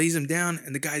 and he lays him down,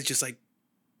 and the guy's just like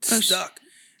stuck.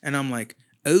 And I'm like,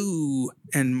 oh,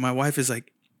 and my wife is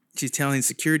like, she's telling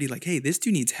security like, hey, this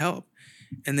dude needs help.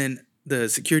 And then the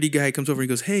security guy comes over and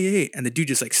he goes, hey, and the dude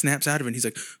just like snaps out of it, and he's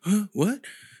like, huh, what?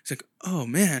 He's like, oh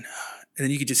man. And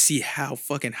then you could just see how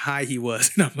fucking high he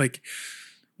was. And I'm like,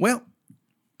 well,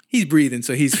 he's breathing,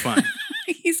 so he's fine.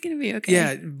 He's going to be okay.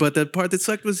 Yeah, but the part that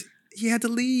sucked was he had to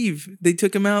leave. They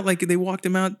took him out, like they walked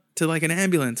him out to like an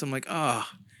ambulance. I'm like, oh,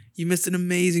 you missed an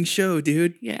amazing show,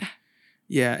 dude. Yeah.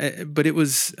 Yeah, but it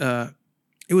was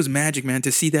magic, man,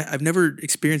 to see that. I've never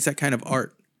experienced that kind of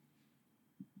art.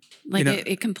 Like, you know,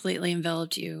 it completely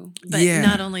enveloped you. But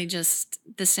not only just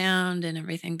the sound and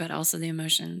everything, but also the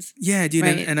emotions. Yeah, dude.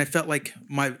 Right? And I felt like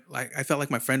my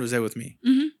friend was there with me.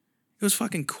 Mm-hmm. It was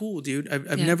fucking cool, dude.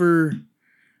 I've never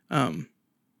had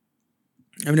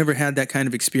that kind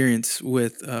of experience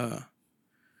with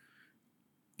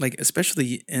like,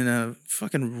 especially in a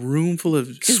fucking room full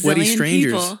of sweaty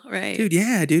strangers. People, right. Dude,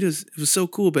 yeah, dude. It was so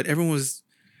cool, but everyone was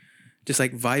just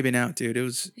like vibing out, dude. It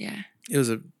was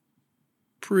a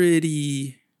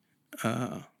pretty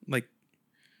like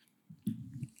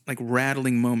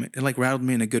rattling moment. It like rattled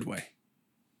me in a good way.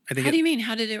 I think. How do you mean?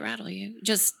 How did it rattle you?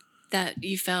 Just that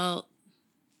you felt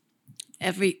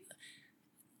everything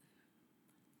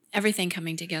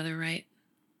coming together, right?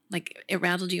 Like it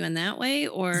rattled you in that way,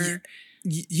 or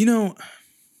you know,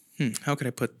 how could I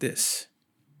put this?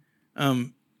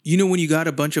 You know when you got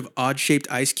a bunch of odd-shaped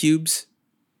ice cubes?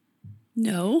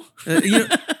 No. You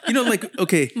know, like,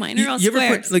 okay. Mine are all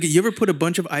squares. You ever put a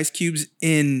bunch of ice cubes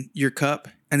in your cup,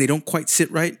 and they don't quite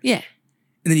sit right. Yeah.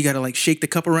 And then you got to like shake the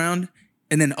cup around,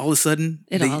 and then all of a sudden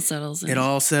It all settles in. It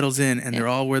all settles in, and Yeah. they're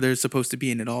all where they're supposed to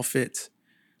be, and it all fits.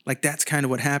 Like that's kind of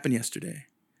what happened yesterday.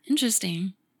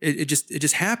 Interesting. It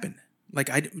just happened. Like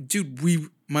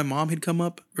my mom had come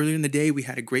up earlier in the day. We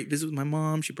had a great visit with my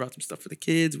mom. She brought some stuff for the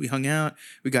kids. We hung out.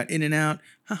 We got in and out.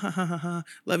 Ha ha ha ha ha.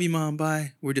 Love you, Mom.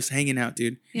 Bye. We're just hanging out,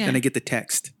 dude. Yeah. Then I get the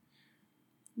text.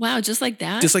 Wow, just like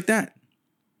that? Just like that.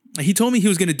 He told me he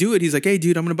was going to do it. He's like, hey,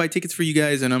 dude, I'm going to buy tickets for you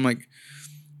guys. And I'm like,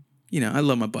 I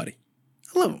love my buddy.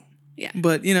 I love him. Yeah.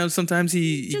 But, sometimes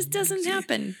he... It just doesn't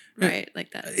happen right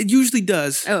like that. It usually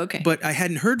does. Oh, okay. But I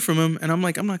hadn't heard from him. And I'm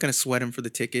like, I'm not going to sweat him for the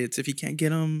tickets. If he can't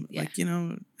get them, Yeah.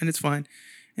 and it's fine.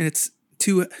 And it's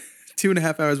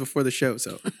 2.5 hours before the show.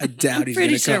 So I doubt he's going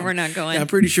to come. Pretty sure we're not going. Yeah, I'm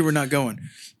pretty sure we're not going.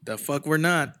 The fuck we're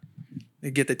not.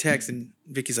 They get the text and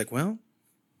Vicky's like, well,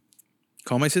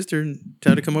 call my sister and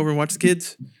tell her to come over and watch the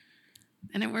kids.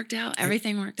 And it worked out.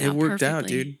 Everything worked out. It worked perfectly. out,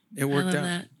 dude. It worked I love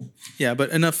out. That. Yeah, but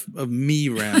enough of me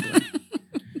rambling.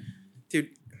 Dude,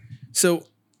 so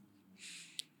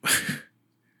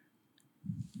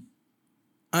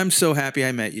I'm so happy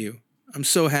I met you. I'm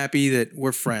so happy that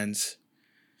we're friends.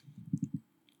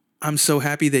 I'm so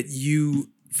happy that you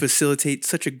facilitate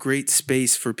such a great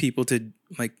space for people to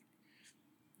like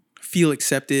feel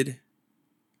accepted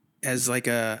as like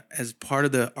as part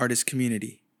of the artist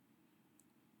community.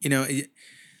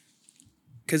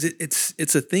 Because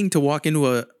it's a thing to walk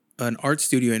into an art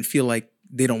studio and feel like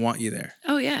they don't want you there.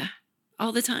 Oh, yeah.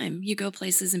 All the time. You go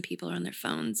places and people are on their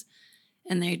phones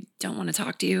and they don't want to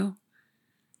talk to you.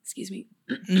 Excuse me.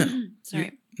 No.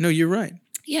 Sorry. No, you're right.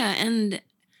 Yeah. And,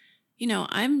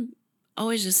 I'm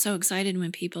always just so excited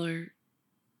when people are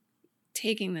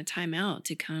taking the time out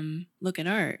to come look at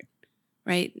art,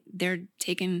 right? They're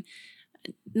taking...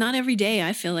 Not every day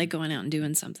I feel like going out and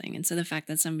doing something. And so the fact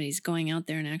that somebody's going out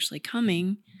there and actually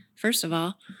coming, first of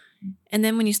all, and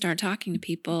then when you start talking to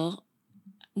people,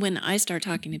 when I start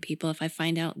talking to people, if I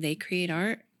find out they create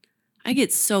art, I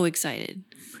get so excited.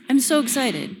 I'm so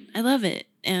excited. I love it.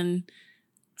 And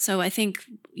so I think,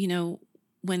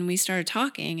 when we started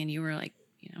talking and you were like,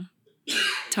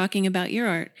 talking about your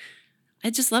art, I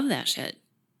just love that shit.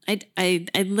 I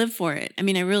live for it. I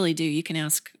mean, I really do. You can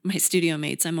ask my studio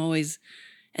mates. I'm always,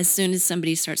 as soon as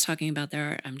somebody starts talking about their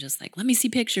art, I'm just like, let me see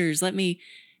pictures. Let me,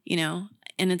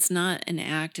 and it's not an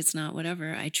act. It's not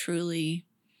whatever. I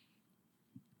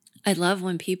love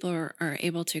when people are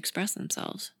able to express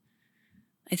themselves.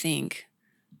 I think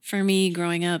for me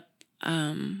growing up,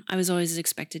 I was always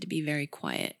expected to be very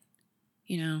quiet,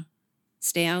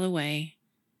 stay out of the way,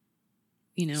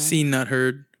 Seen, not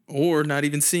heard, or not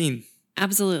even seen.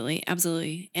 Absolutely.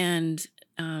 Absolutely. And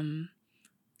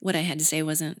what I had to say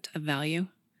wasn't of value.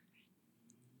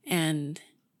 And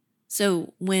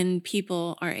so when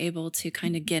people are able to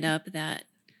kind of get up that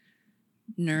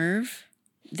nerve,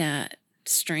 that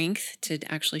strength to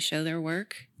actually show their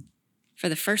work for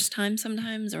the first time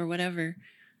sometimes or whatever,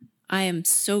 I am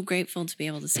so grateful to be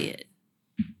able to see it.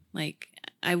 Like,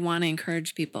 I want to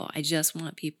encourage people. I just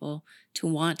want people to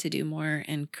want to do more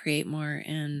and create more.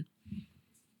 And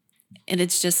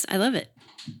it's just, I love it.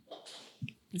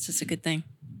 It's just a good thing.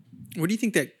 What do you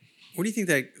think that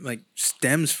like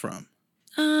stems from?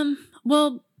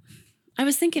 Well, I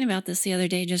was thinking about this the other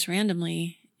day just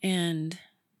randomly, and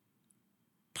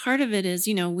part of it is,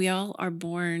 we all are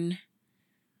born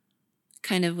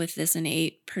kind of with this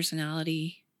innate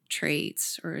personality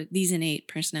traits or these innate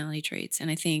personality traits. And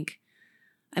I think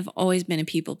I've always been a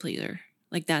people pleaser.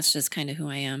 Like, that's just kind of who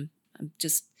I am.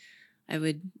 I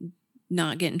would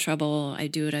not get in trouble. I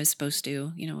do what I was supposed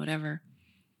to, whatever.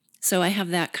 So I have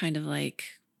that kind of like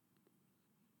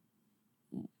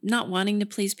not wanting to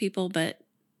please people, but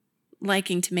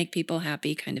liking to make people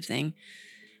happy kind of thing.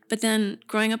 But then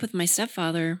growing up with my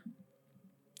stepfather,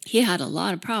 he had a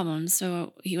lot of problems.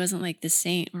 So he wasn't like the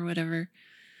saint or whatever.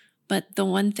 But the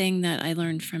one thing that I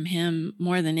learned from him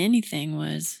more than anything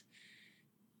was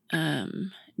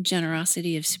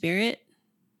generosity of spirit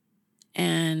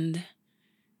and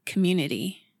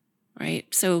community, right?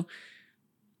 So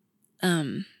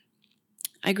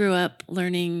I grew up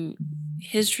learning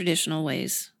his traditional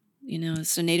ways,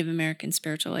 so Native American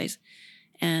spiritual ways.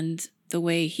 And the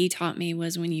way he taught me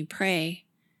was when you pray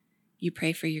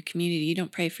for your community. You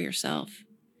don't pray for yourself.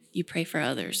 You pray for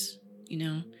others,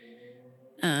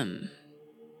 And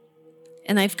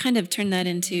I've kind of turned that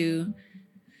into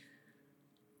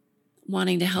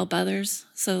wanting to help others.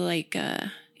 So like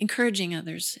encouraging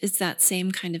others. It's that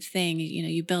same kind of thing.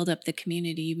 You build up the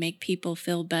community. You make people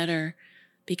feel better,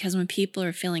 because when people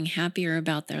are feeling happier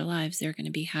about their lives, they're going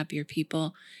to be happier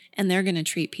people, and they're going to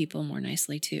treat people more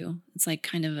nicely too. It's like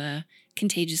kind of a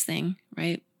contagious thing,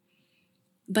 right?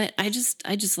 But I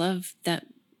just love that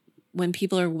when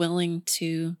people are willing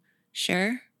to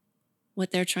share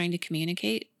what they're trying to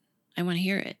communicate, I want to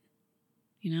hear it.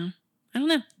 You know? I don't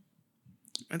know.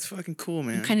 That's fucking cool, I'm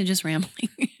man. kind of just rambling.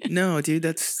 No, dude,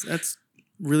 that's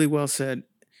really well said.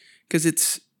 Because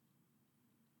it's,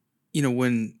 you know,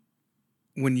 when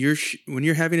you're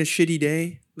having a shitty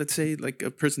day, let's say like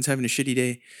a person's having a shitty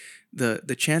day,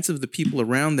 the chance of the people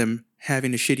around them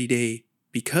having a shitty day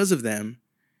because of them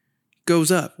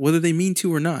goes up, whether they mean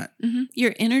to or not. Mm-hmm.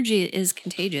 Your energy is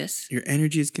contagious. Your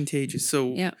energy is contagious.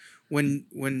 So yeah. when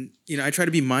you know, I try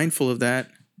to be mindful of that,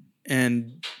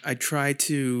 and I try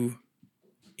to,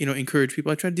 you know, encourage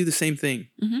people. I try to do the same thing.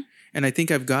 Mm-hmm. And I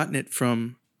think I've gotten it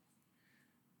from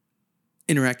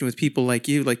interacting with people like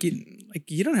you. Like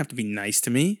you don't have to be nice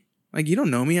to me. Like, you don't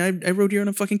know me. I rode here on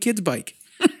a fucking kid's bike.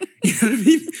 You know what I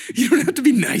mean? You don't have to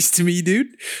be nice to me, dude.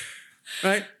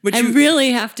 Right? But I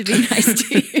really have to be nice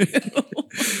to you.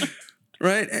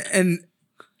 Right? And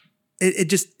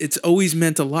it's always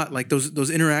meant a lot. Like those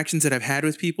interactions that I've had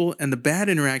with people and the bad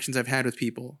interactions I've had with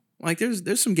people. Like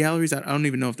there's some galleries that I don't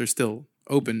even know if they're still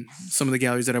open. Some of the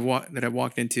galleries that I've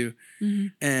walked into. Mm-hmm.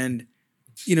 And,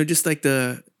 you know, just like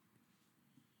the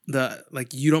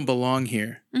like, you don't belong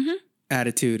here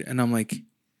attitude. And I'm like,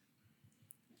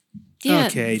 yeah,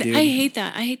 okay, dude. I hate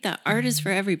that. I hate that. Art is for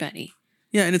everybody.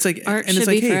 Yeah, and it's like art and should it's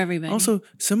like, be hey, for everybody. Also,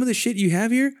 some of the shit you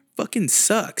have here fucking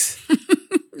sucks.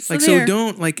 So like, so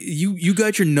don't, like, you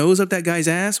got your nose up that guy's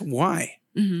ass. Why?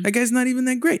 Mm-hmm. That guy's not even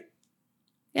that great.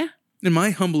 Yeah. In my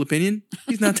humble opinion,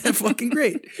 he's not that fucking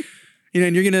great. You know,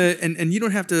 and you're gonna and you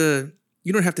don't have to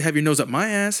have your nose up my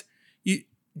ass. You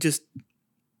just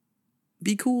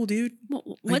be cool, dude.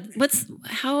 What's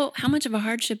how much of a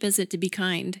hardship is it to be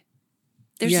kind?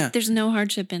 There's no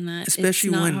hardship in that. Especially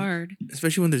it's not hard.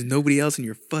 Especially when there's nobody else in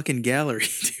your fucking gallery,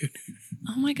 dude.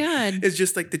 Oh my God. It's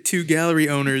just like the two gallery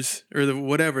owners or the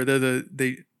whatever. They're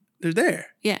there.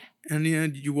 Yeah. And you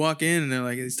know, you walk in and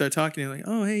they start talking. They're like,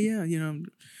 oh hey, yeah, you know,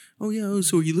 oh yeah, oh,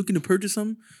 so are you looking to purchase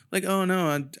something? Like, oh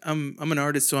no, I'm an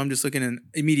artist, so I'm just looking, and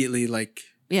immediately like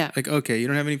okay, you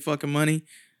don't have any fucking money.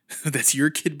 That's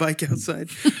your kid bike outside.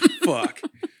 Fuck.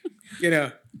 You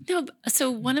know. No,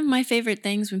 so one of my favorite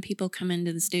things when people come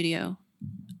into the studio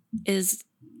is,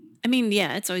 I mean,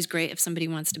 yeah, it's always great if somebody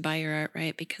wants to buy your art,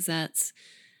 right? Because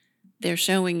they're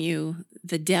showing you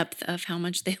the depth of how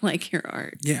much they like your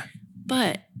art. Yeah.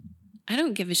 But I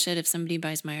don't give a shit if somebody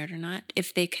buys my art or not.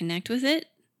 If they connect with it,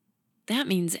 that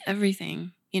means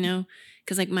everything, you know?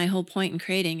 Because like my whole point in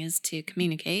creating is to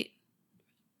communicate.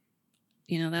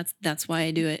 You know, that's why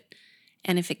I do it.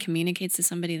 And if it communicates to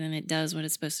somebody, then it does what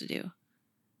it's supposed to do.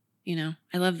 You know,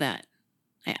 I love that.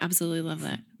 I absolutely love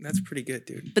that. That's pretty good,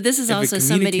 dude. But this is also it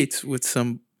communicates with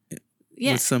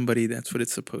somebody, that's what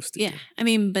it's supposed to do. Yeah. I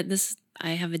mean, but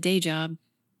I have a day job,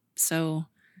 so,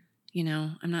 you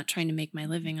know, I'm not trying to make my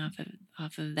living off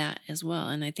of that as well.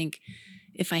 And I think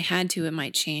if I had to, it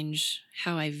might change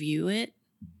how I view it.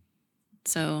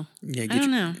 So I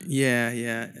don't know.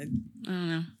 Yeah. I don't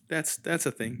know. That's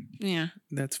a thing. Yeah.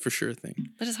 That's for sure a thing.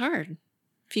 But it's hard.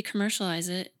 If you commercialize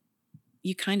it,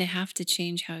 you kind of have to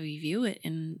change how you view it.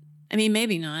 And I mean,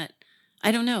 maybe not.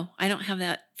 I don't know. I don't have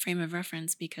that frame of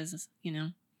reference because, you know.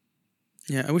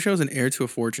 Yeah, I wish I was an heir to a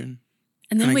fortune.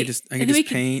 And then I could just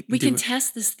paint. We can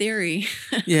test this theory.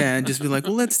 Yeah, and just be like,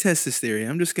 well, let's test this theory.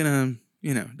 I'm just gonna,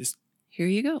 you know, just here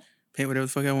you go. Paint whatever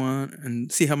the fuck I want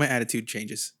and see how my attitude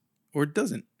changes or it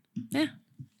doesn't. Yeah.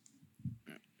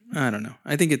 I don't know.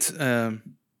 I think it's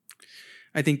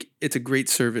a great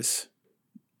service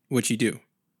what you do,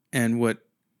 and what,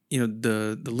 you know,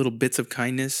 the little bits of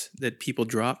kindness that people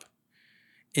drop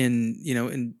in, you know,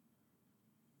 in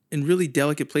really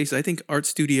delicate places. I think art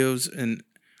studios and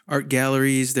art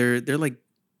galleries, they're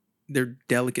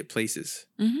delicate places.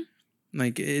 Mm-hmm.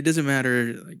 Like, it doesn't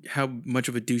matter like how much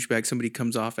of a douchebag somebody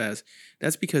comes off as.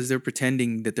 That's because they're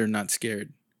pretending that they're not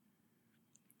scared,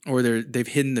 or they've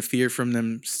hidden the fear from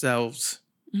themselves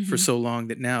for so long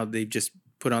that now they've just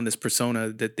put on this persona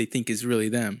that they think is really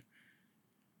them.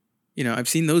 You know, I've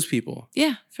seen those people.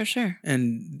 Yeah, for sure.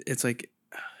 And it's like,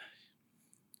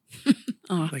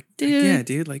 oh, like, dude. Yeah,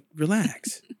 dude, like,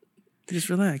 relax. Just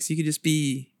relax. You could just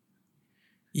be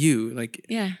you. Like,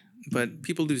 yeah. But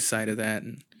people lose sight of that.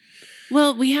 And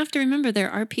well, we have to remember there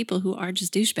are people who are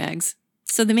just douchebags.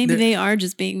 So maybe they are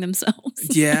just being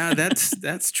themselves. Yeah,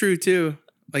 that's true too.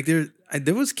 Like,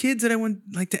 there was kids that I went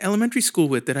like to elementary school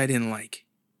with that I didn't like.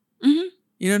 Mm-hmm.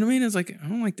 You know what I mean? I was like, I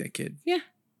don't like that kid. Yeah.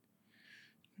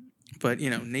 But,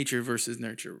 you know, nature versus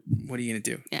nurture. What are you going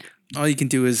to do? Yeah. All you can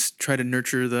do is try to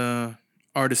nurture the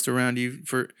artist around you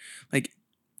for, like,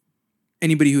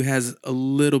 anybody who has a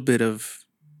little bit of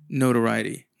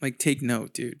notoriety, like, take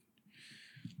note, dude.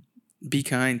 Be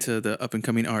kind to the up and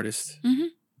coming artists. Mm-hmm.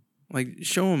 Like,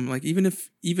 show them, like, even if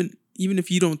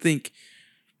you don't think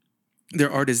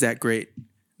their art is that great,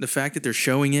 the fact that they're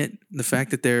showing it, the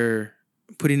fact that they're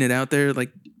putting it out there,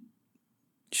 like,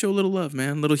 show a little love,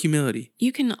 man, a little humility.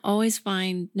 You can always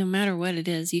find, no matter what it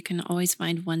is, you can always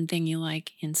find one thing you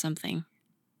like in something.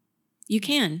 You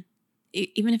can,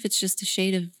 even if it's just a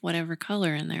shade of whatever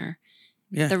color in there.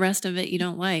 Yeah. The rest of it you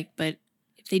don't like, but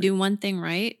if they do one thing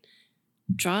right,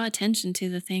 draw attention to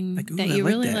the thing Like, ooh, that I you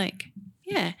like really that. like.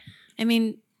 Yeah. I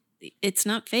mean, it's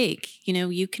not fake. You know,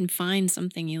 you can find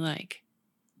something you like.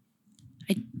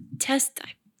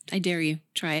 I dare you,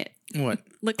 try it. What?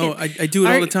 Look Oh, at I do it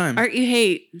all the time. Art you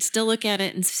hate, still look at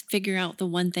it and figure out the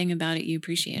one thing about it you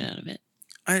appreciate out of it.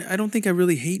 I don't think I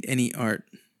really hate any art.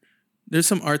 There's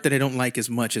some art that I don't like as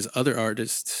much as other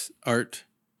artists' art.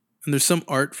 And there's some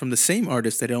art from the same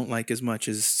artist that I don't like as much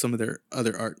as some of their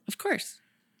other art. Of course.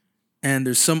 And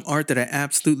there's some art that I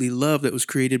absolutely love that was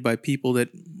created by people that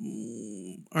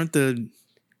aren't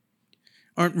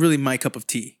really my cup of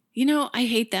tea. You know, I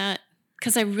hate that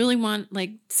because I really want,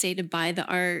 like, say, to buy the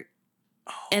art.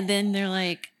 And then they're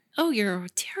like, oh, you're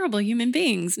terrible human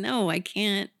beings. No, I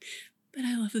can't. But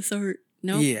I love this art.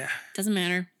 Nope. Yeah. Doesn't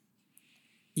matter.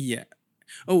 Yeah.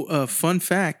 Oh, fun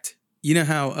fact. You know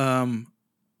how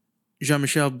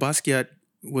Jean-Michel Basquiat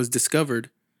was discovered?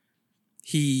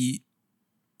 He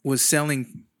was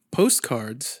selling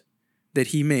postcards that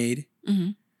he made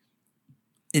Mm-hmm.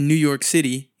 in New York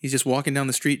City. He's just walking down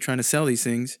the street trying to sell these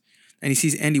things. And he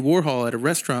sees Andy Warhol at a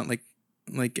restaurant, like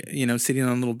sitting on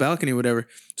a little balcony or whatever.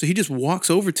 So he just walks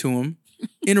over to him,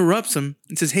 interrupts him,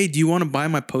 and says, "Hey, do you want to buy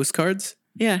my postcards?"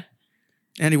 Yeah.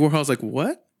 Andy Warhol's like,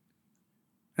 "What?"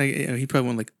 He probably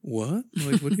went like, "What?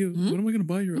 Like, what am I going to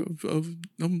buy your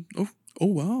oh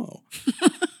wow.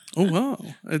 Oh wow."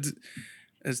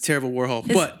 It's terrible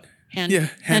Warhol. But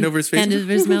hand over his face. Hand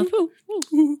over his mouth.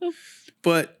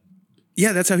 But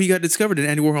yeah, that's how he got discovered. And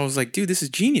Andy Warhol was like, "Dude, this is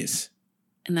genius."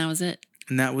 And that was it.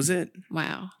 And that was it.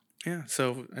 Wow. Yeah.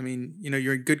 So, I mean,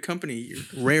 you're in good company. You're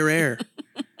rare air.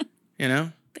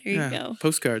 There you go.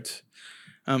 Postcards.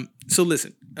 So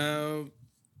listen,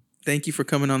 thank you for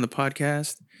coming on the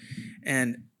podcast.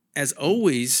 And as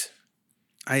always,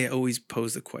 I always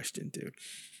pose the question, dude.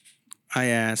 I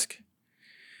ask.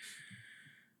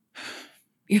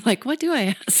 You're like, what do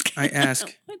I ask? I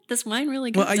ask. What, this wine really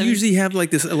good? Well, I usually have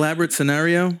like this elaborate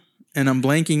scenario, and I'm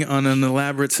blanking on an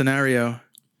elaborate scenario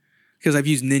because I've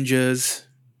used ninjas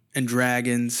and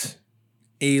dragons,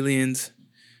 aliens.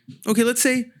 Okay, let's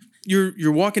say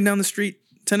you're walking down the street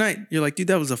tonight. You're like, dude,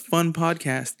 that was a fun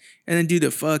podcast. And then dude,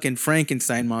 the fucking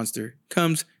Frankenstein monster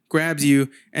comes, grabs you,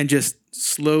 and just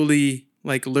slowly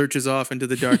like lurches off into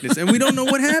the darkness. And we don't know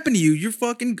what happened to you. You're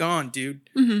fucking gone, dude.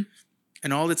 Mm-hmm.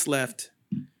 And all that's left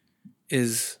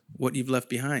is what you've left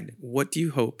behind. What do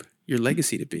you hope your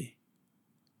legacy to be?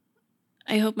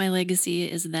 I hope my legacy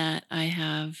is that I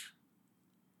have.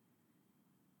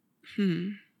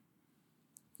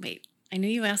 Wait, I knew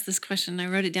you asked this question. I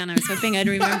wrote it down. I was hoping I'd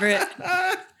remember it.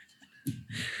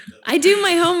 I do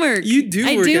my homework. You do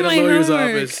work at a lawyer's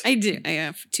office. I do. I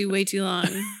have way too long.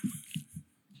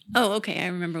 Oh, okay. I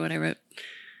remember what I wrote.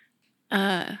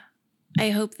 I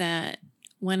hope that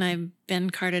when I've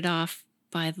been carted off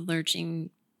by the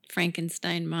lurching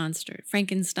Frankenstein's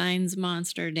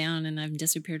monster down and I've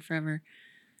disappeared forever,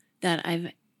 that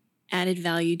I've added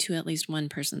value to at least one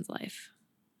person's life.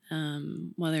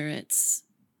 Whether it's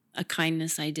a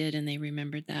kindness I did and they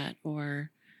remembered that,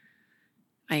 or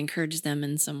I encouraged them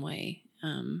in some way.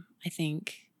 I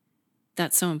think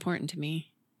that's so important to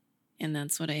me. And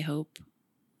that's what I hope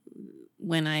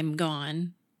when I'm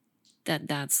gone,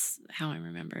 that's how I'm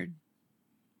remembered.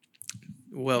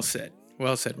 Well said.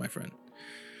 Well said, my friend.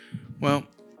 Well,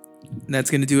 that's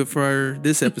going to do it for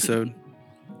this episode.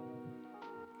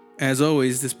 As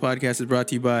always, this podcast is brought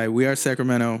to you by We Are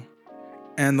Sacramento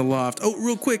and The Loft. Oh,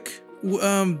 real quick,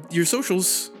 your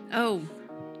socials. Oh,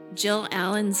 Jill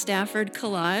Allen Stafford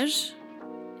Collage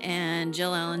and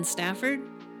Jill Allen Stafford.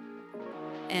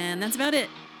 And that's about it.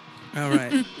 All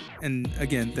right. And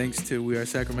again, thanks to We Are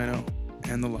Sacramento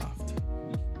and The Loft.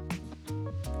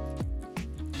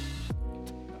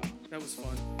 That was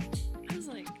fun. I was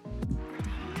like,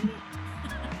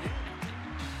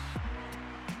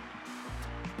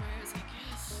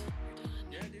 yes, we're done.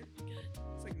 Yeah, dude. Good.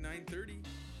 It's like 9:30.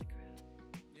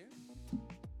 Yeah.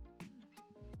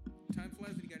 Time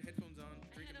flies when you got headphones on,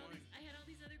 drinking wine. I had all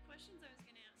these other questions I was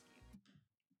going to ask you.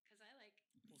 Because I like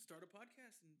We'll start a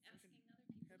podcast and asking other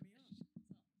people have me on. questions.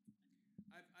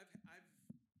 I've